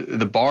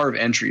 the bar of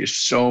entry is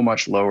so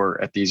much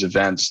lower at these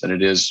events than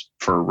it is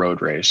for a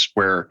road race,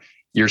 where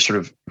you're sort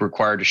of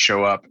required to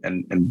show up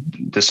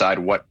and decide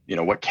what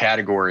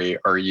category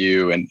are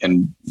you,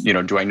 and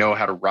do I know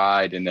how to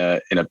ride in a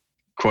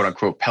quote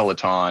unquote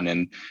peloton,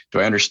 and do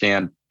I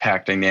understand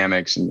pack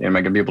dynamics, and am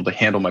I going to be able to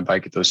handle my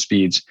bike at those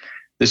speeds?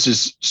 This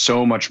is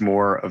so much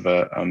more of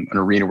an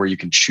arena where you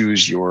can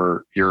choose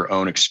your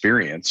own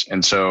experience.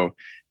 And so,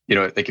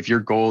 like if your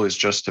goal is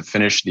just to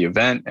finish the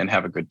event and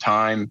have a good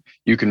time,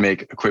 you can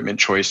make equipment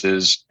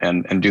choices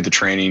and do the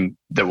training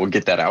that will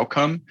get that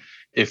outcome.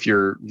 If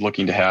you're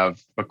looking to have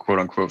a quote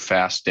unquote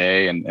fast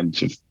day and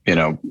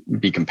to,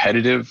 be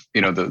competitive,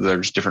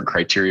 there's different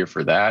criteria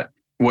for that.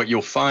 What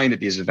you'll find at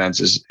these events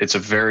is it's a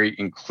very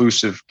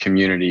inclusive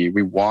community.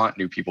 We want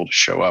new people to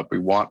show up. We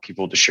want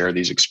people to share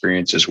these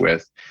experiences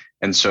with.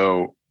 And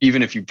so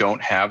even if you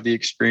don't have the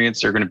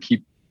experience, there are going to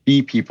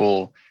be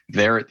people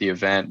there at the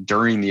event,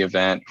 during the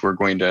event, who are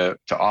going to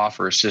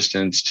offer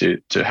assistance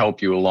to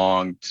help you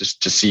along,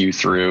 to see you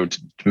through,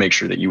 to make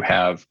sure that you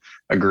have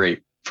a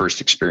great first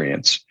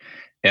experience.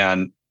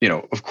 And,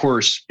 of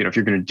course, if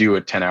you're going to do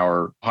a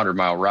 10-hour,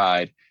 100-mile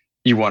ride,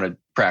 you want to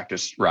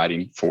practice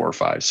riding 4,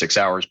 5, 6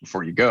 hours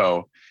before you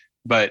go.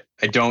 But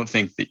I don't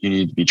think that you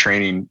need to be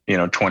training,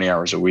 20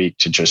 hours a week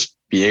to just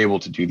be able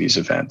to do these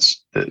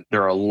events.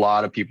 There are a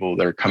lot of people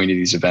that are coming to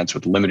these events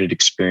with limited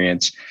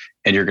experience,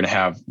 and you're going to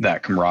have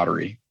that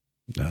camaraderie.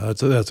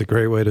 That's a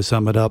great way to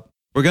sum it up.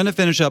 We're going to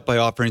finish up by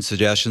offering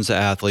suggestions to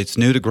athletes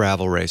new to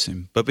gravel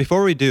racing. But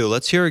before we do,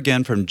 let's hear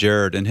again from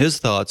Jared and his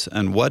thoughts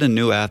on what a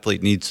new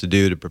athlete needs to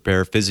do to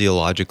prepare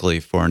physiologically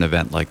for an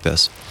event like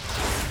this.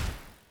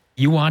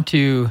 You want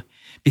to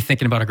be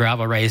thinking about a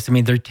gravel race. I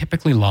mean, they're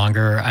typically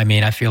longer. I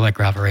mean, I feel like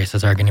gravel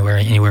races are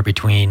anywhere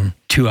between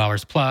 2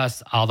 hours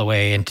plus all the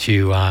way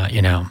into,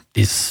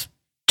 these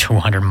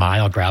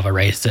 200-mile gravel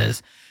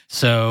races.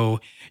 So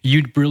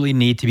you'd really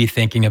need to be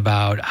thinking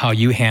about how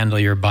you handle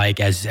your bike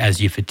as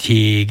you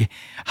fatigue,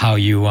 how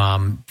you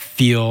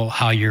feel,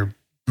 how your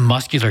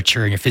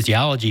musculature and your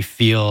physiology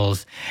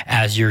feels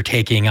as you're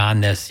taking on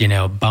this,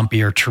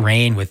 bumpier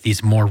terrain with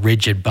these more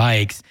rigid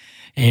bikes,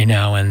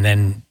 and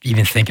then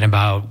even thinking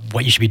about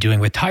what you should be doing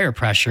with tire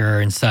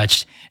pressure and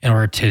such in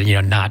order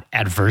to, not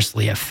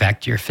adversely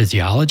affect your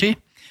physiology.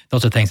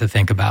 Those are things to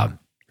think about.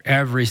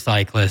 Every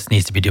cyclist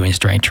needs to be doing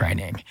strength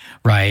training,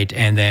 right?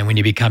 And then when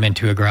you come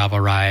into a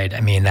gravel ride,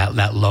 I mean,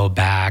 that low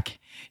back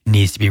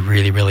needs to be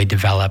really, really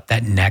developed.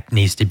 That neck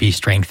needs to be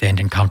strengthened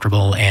and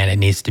comfortable, and it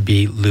needs to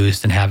be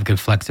loose and have good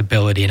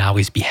flexibility and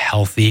always be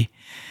healthy,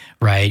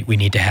 right? We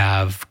need to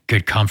have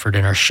good comfort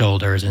in our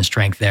shoulders and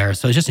strength there.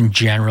 So just in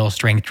general,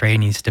 strength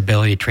training,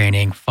 stability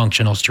training,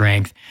 functional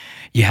strength,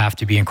 you have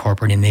to be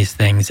incorporating these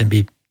things and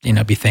be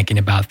thinking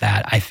about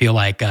that. I feel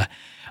like a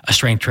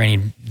strength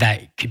training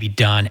that could be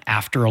done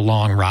after a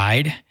long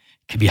ride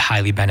could be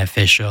highly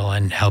beneficial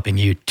and helping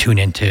you tune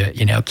into,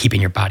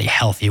 keeping your body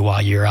healthy while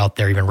you're out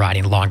there even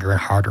riding longer and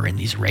harder in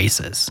these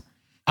races.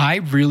 I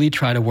really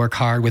try to work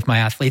hard with my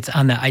athletes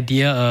on the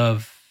idea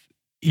of,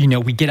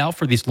 we get out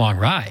for these long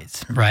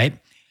rides, right?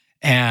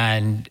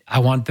 And I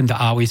want them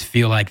to always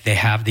feel like they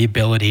have the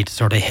ability to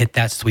sort of hit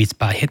that sweet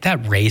spot, hit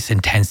that race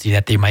intensity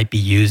that they might be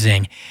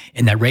using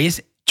in that race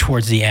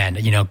towards the end.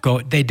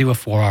 They do a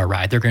 4-hour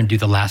ride. They're going to do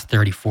the last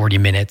 30, 40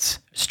 minutes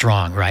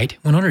strong, right?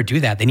 In order to do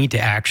that, they need to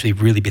actually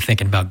really be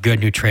thinking about good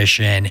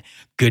nutrition,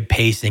 good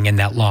pacing in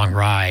that long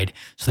ride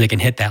so they can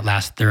hit that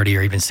last 30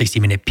 or even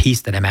 60-minute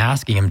piece that I'm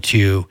asking them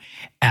to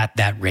at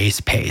that race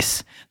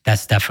pace.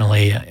 That's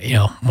definitely,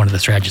 one of the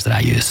strategies that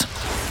I use.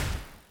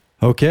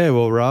 Okay,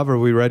 well, Rob, are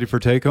we ready for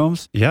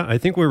take-homes? Yeah, I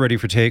think we're ready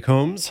for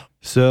take-homes.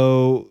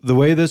 So the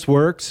way this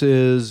works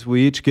is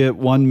we each get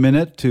 1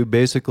 minute to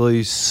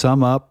basically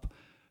sum up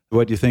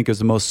what you think is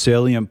the most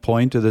salient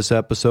point of this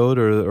episode,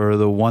 or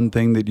the one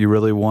thing that you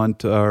really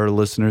want our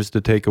listeners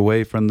to take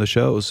away from the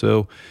show.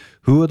 So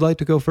who would like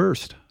to go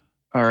first?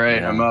 All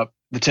right, I'm up.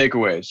 The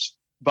takeaways.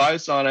 Buy a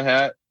sauna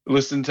hat,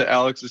 listen to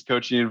Alex's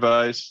coaching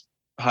advice,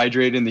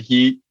 hydrate in the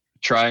heat,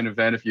 try an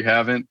event if you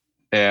haven't,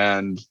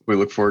 and we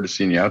look forward to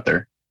seeing you out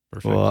there.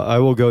 Perfect. Well, I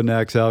will go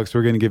next, Alex.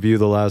 We're going to give you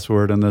the last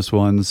word on this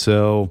one.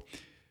 So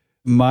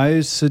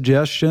my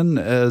suggestion,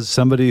 as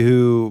somebody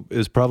who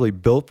is probably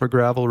built for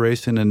gravel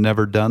racing and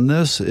never done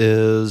this,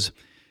 is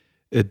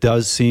it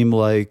does seem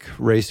like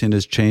racing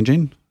is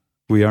changing.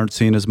 We aren't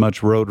seeing as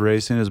much road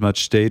racing, as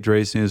much stage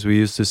racing as we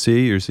used to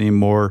see. You're seeing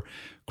more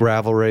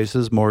gravel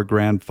races, more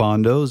Grand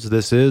Fondos.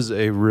 This is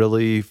a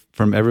really,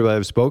 from everybody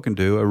I've spoken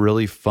to, a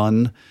really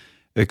fun,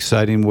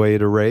 exciting way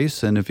to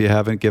race. And if you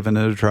haven't given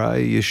it a try,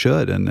 you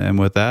should. And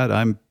with that,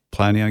 I'm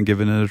planning on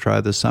giving it a try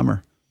this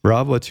summer.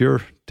 Rob, what's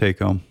your take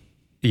home?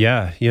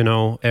 Yeah,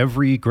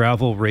 every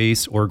gravel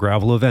race or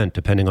gravel event,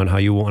 depending on how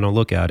you want to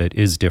look at it,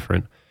 is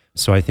different.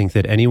 So I think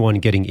that anyone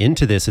getting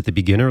into this at the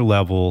beginner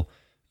level,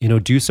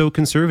 do so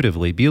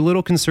conservatively. Be a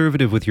little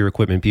conservative with your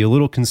equipment. Be a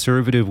little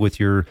conservative with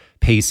your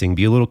pacing.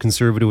 Be a little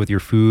conservative with your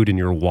food and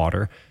your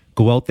water.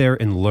 Go out there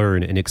and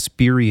learn and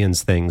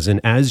experience things. And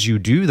as you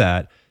do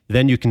that,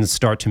 then you can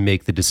start to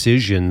make the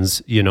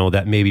decisions,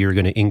 that maybe are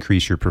going to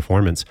increase your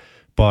performance.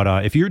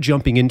 But if you're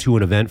jumping into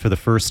an event for the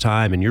first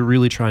time and you're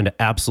really trying to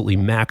absolutely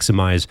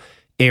maximize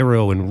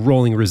aero and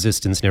rolling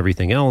resistance and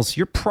everything else,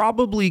 you're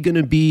probably going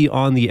to be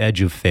on the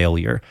edge of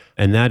failure.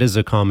 And that is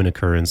a common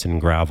occurrence in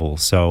gravel.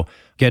 So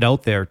get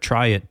out there,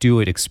 try it, do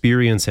it,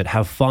 experience it,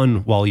 have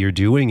fun while you're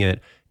doing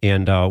it,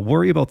 and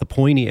worry about the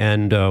pointy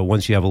end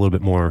once you have a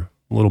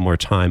little more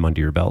time under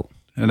your belt.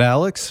 And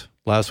Alex,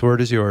 last word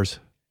is yours.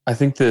 I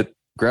think that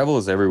gravel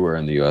is everywhere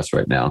in the US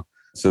right now.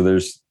 So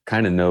there's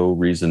kind of no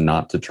reason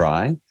not to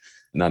try,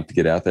 not to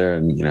get out there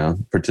and,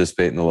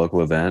 participate in the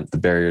local event. The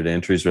barrier to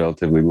entry is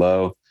relatively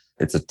low.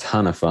 It's a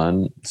ton of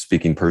fun,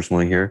 speaking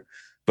personally here.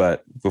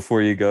 But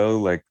before you go,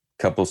 like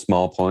a couple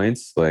small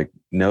points, like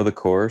know the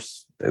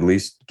course, at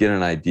least get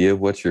an idea of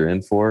what you're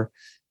in for.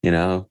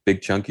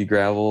 Big chunky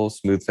gravel,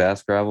 smooth,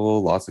 fast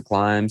gravel, lots of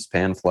climbs,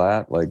 pan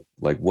flat. Like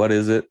what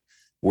is it?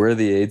 Where are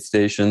the aid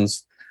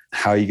stations?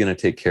 How are you going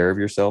to take care of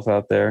yourself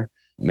out there?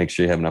 Make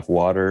sure you have enough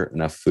water,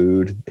 enough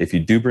food. If you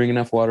do bring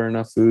enough water,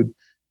 enough food,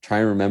 try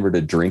and remember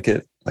to drink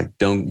it. Like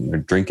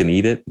don't drink and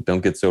eat it.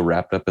 Don't get so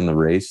wrapped up in the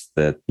race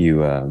that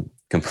you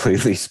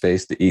completely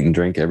spaced to eat and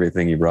drink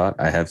everything you brought.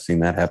 I have seen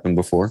that happen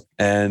before.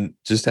 And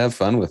just have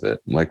fun with it.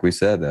 Like we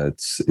said,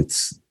 it's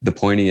the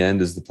pointy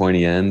end is the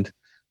pointy end.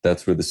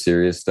 That's where the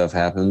serious stuff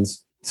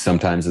happens.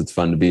 Sometimes it's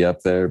fun to be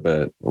up there,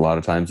 but a lot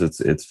of times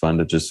it's fun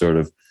to just sort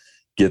of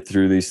get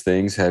through these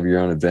things, have your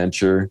own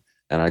adventure.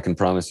 And I can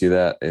promise you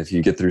that if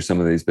you get through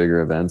some of these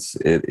bigger events,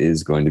 it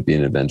is going to be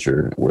an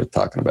adventure worth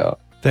talking about.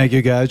 Thank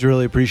you, guys.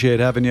 Really appreciate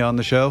having you on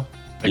the show.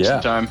 Thanks for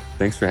the time.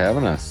 Thanks for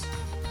having us.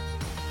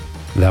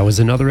 That was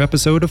another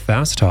episode of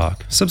Fast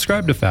Talk.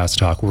 Subscribe to Fast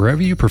Talk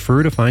wherever you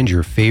prefer to find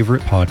your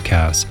favorite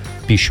podcasts.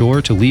 Be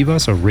sure to leave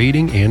us a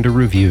rating and a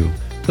review.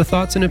 The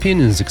thoughts and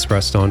opinions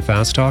expressed on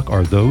Fast Talk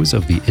are those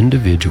of the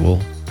individual.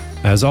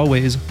 As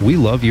always, we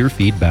love your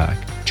feedback.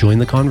 Join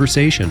the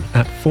conversation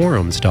at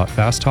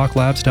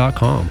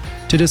forums.fasttalklabs.com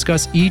to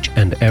discuss each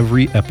and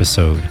every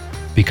episode.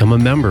 Become a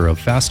member of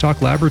Fast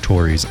Talk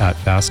Laboratories at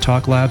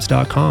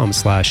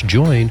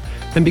fasttalklabs.com/join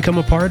and become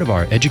a part of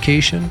our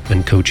education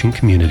and coaching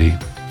community.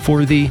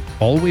 For the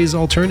always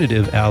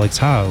alternative Alex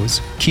Howes,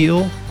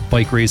 Keel,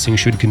 bike racing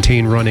should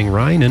contain running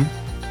Reinen,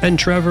 and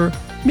Trevor,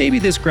 maybe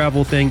this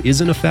gravel thing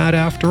isn't a fad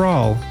after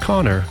all,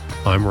 Connor,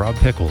 I'm Rob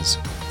Pickles.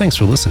 Thanks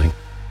for listening.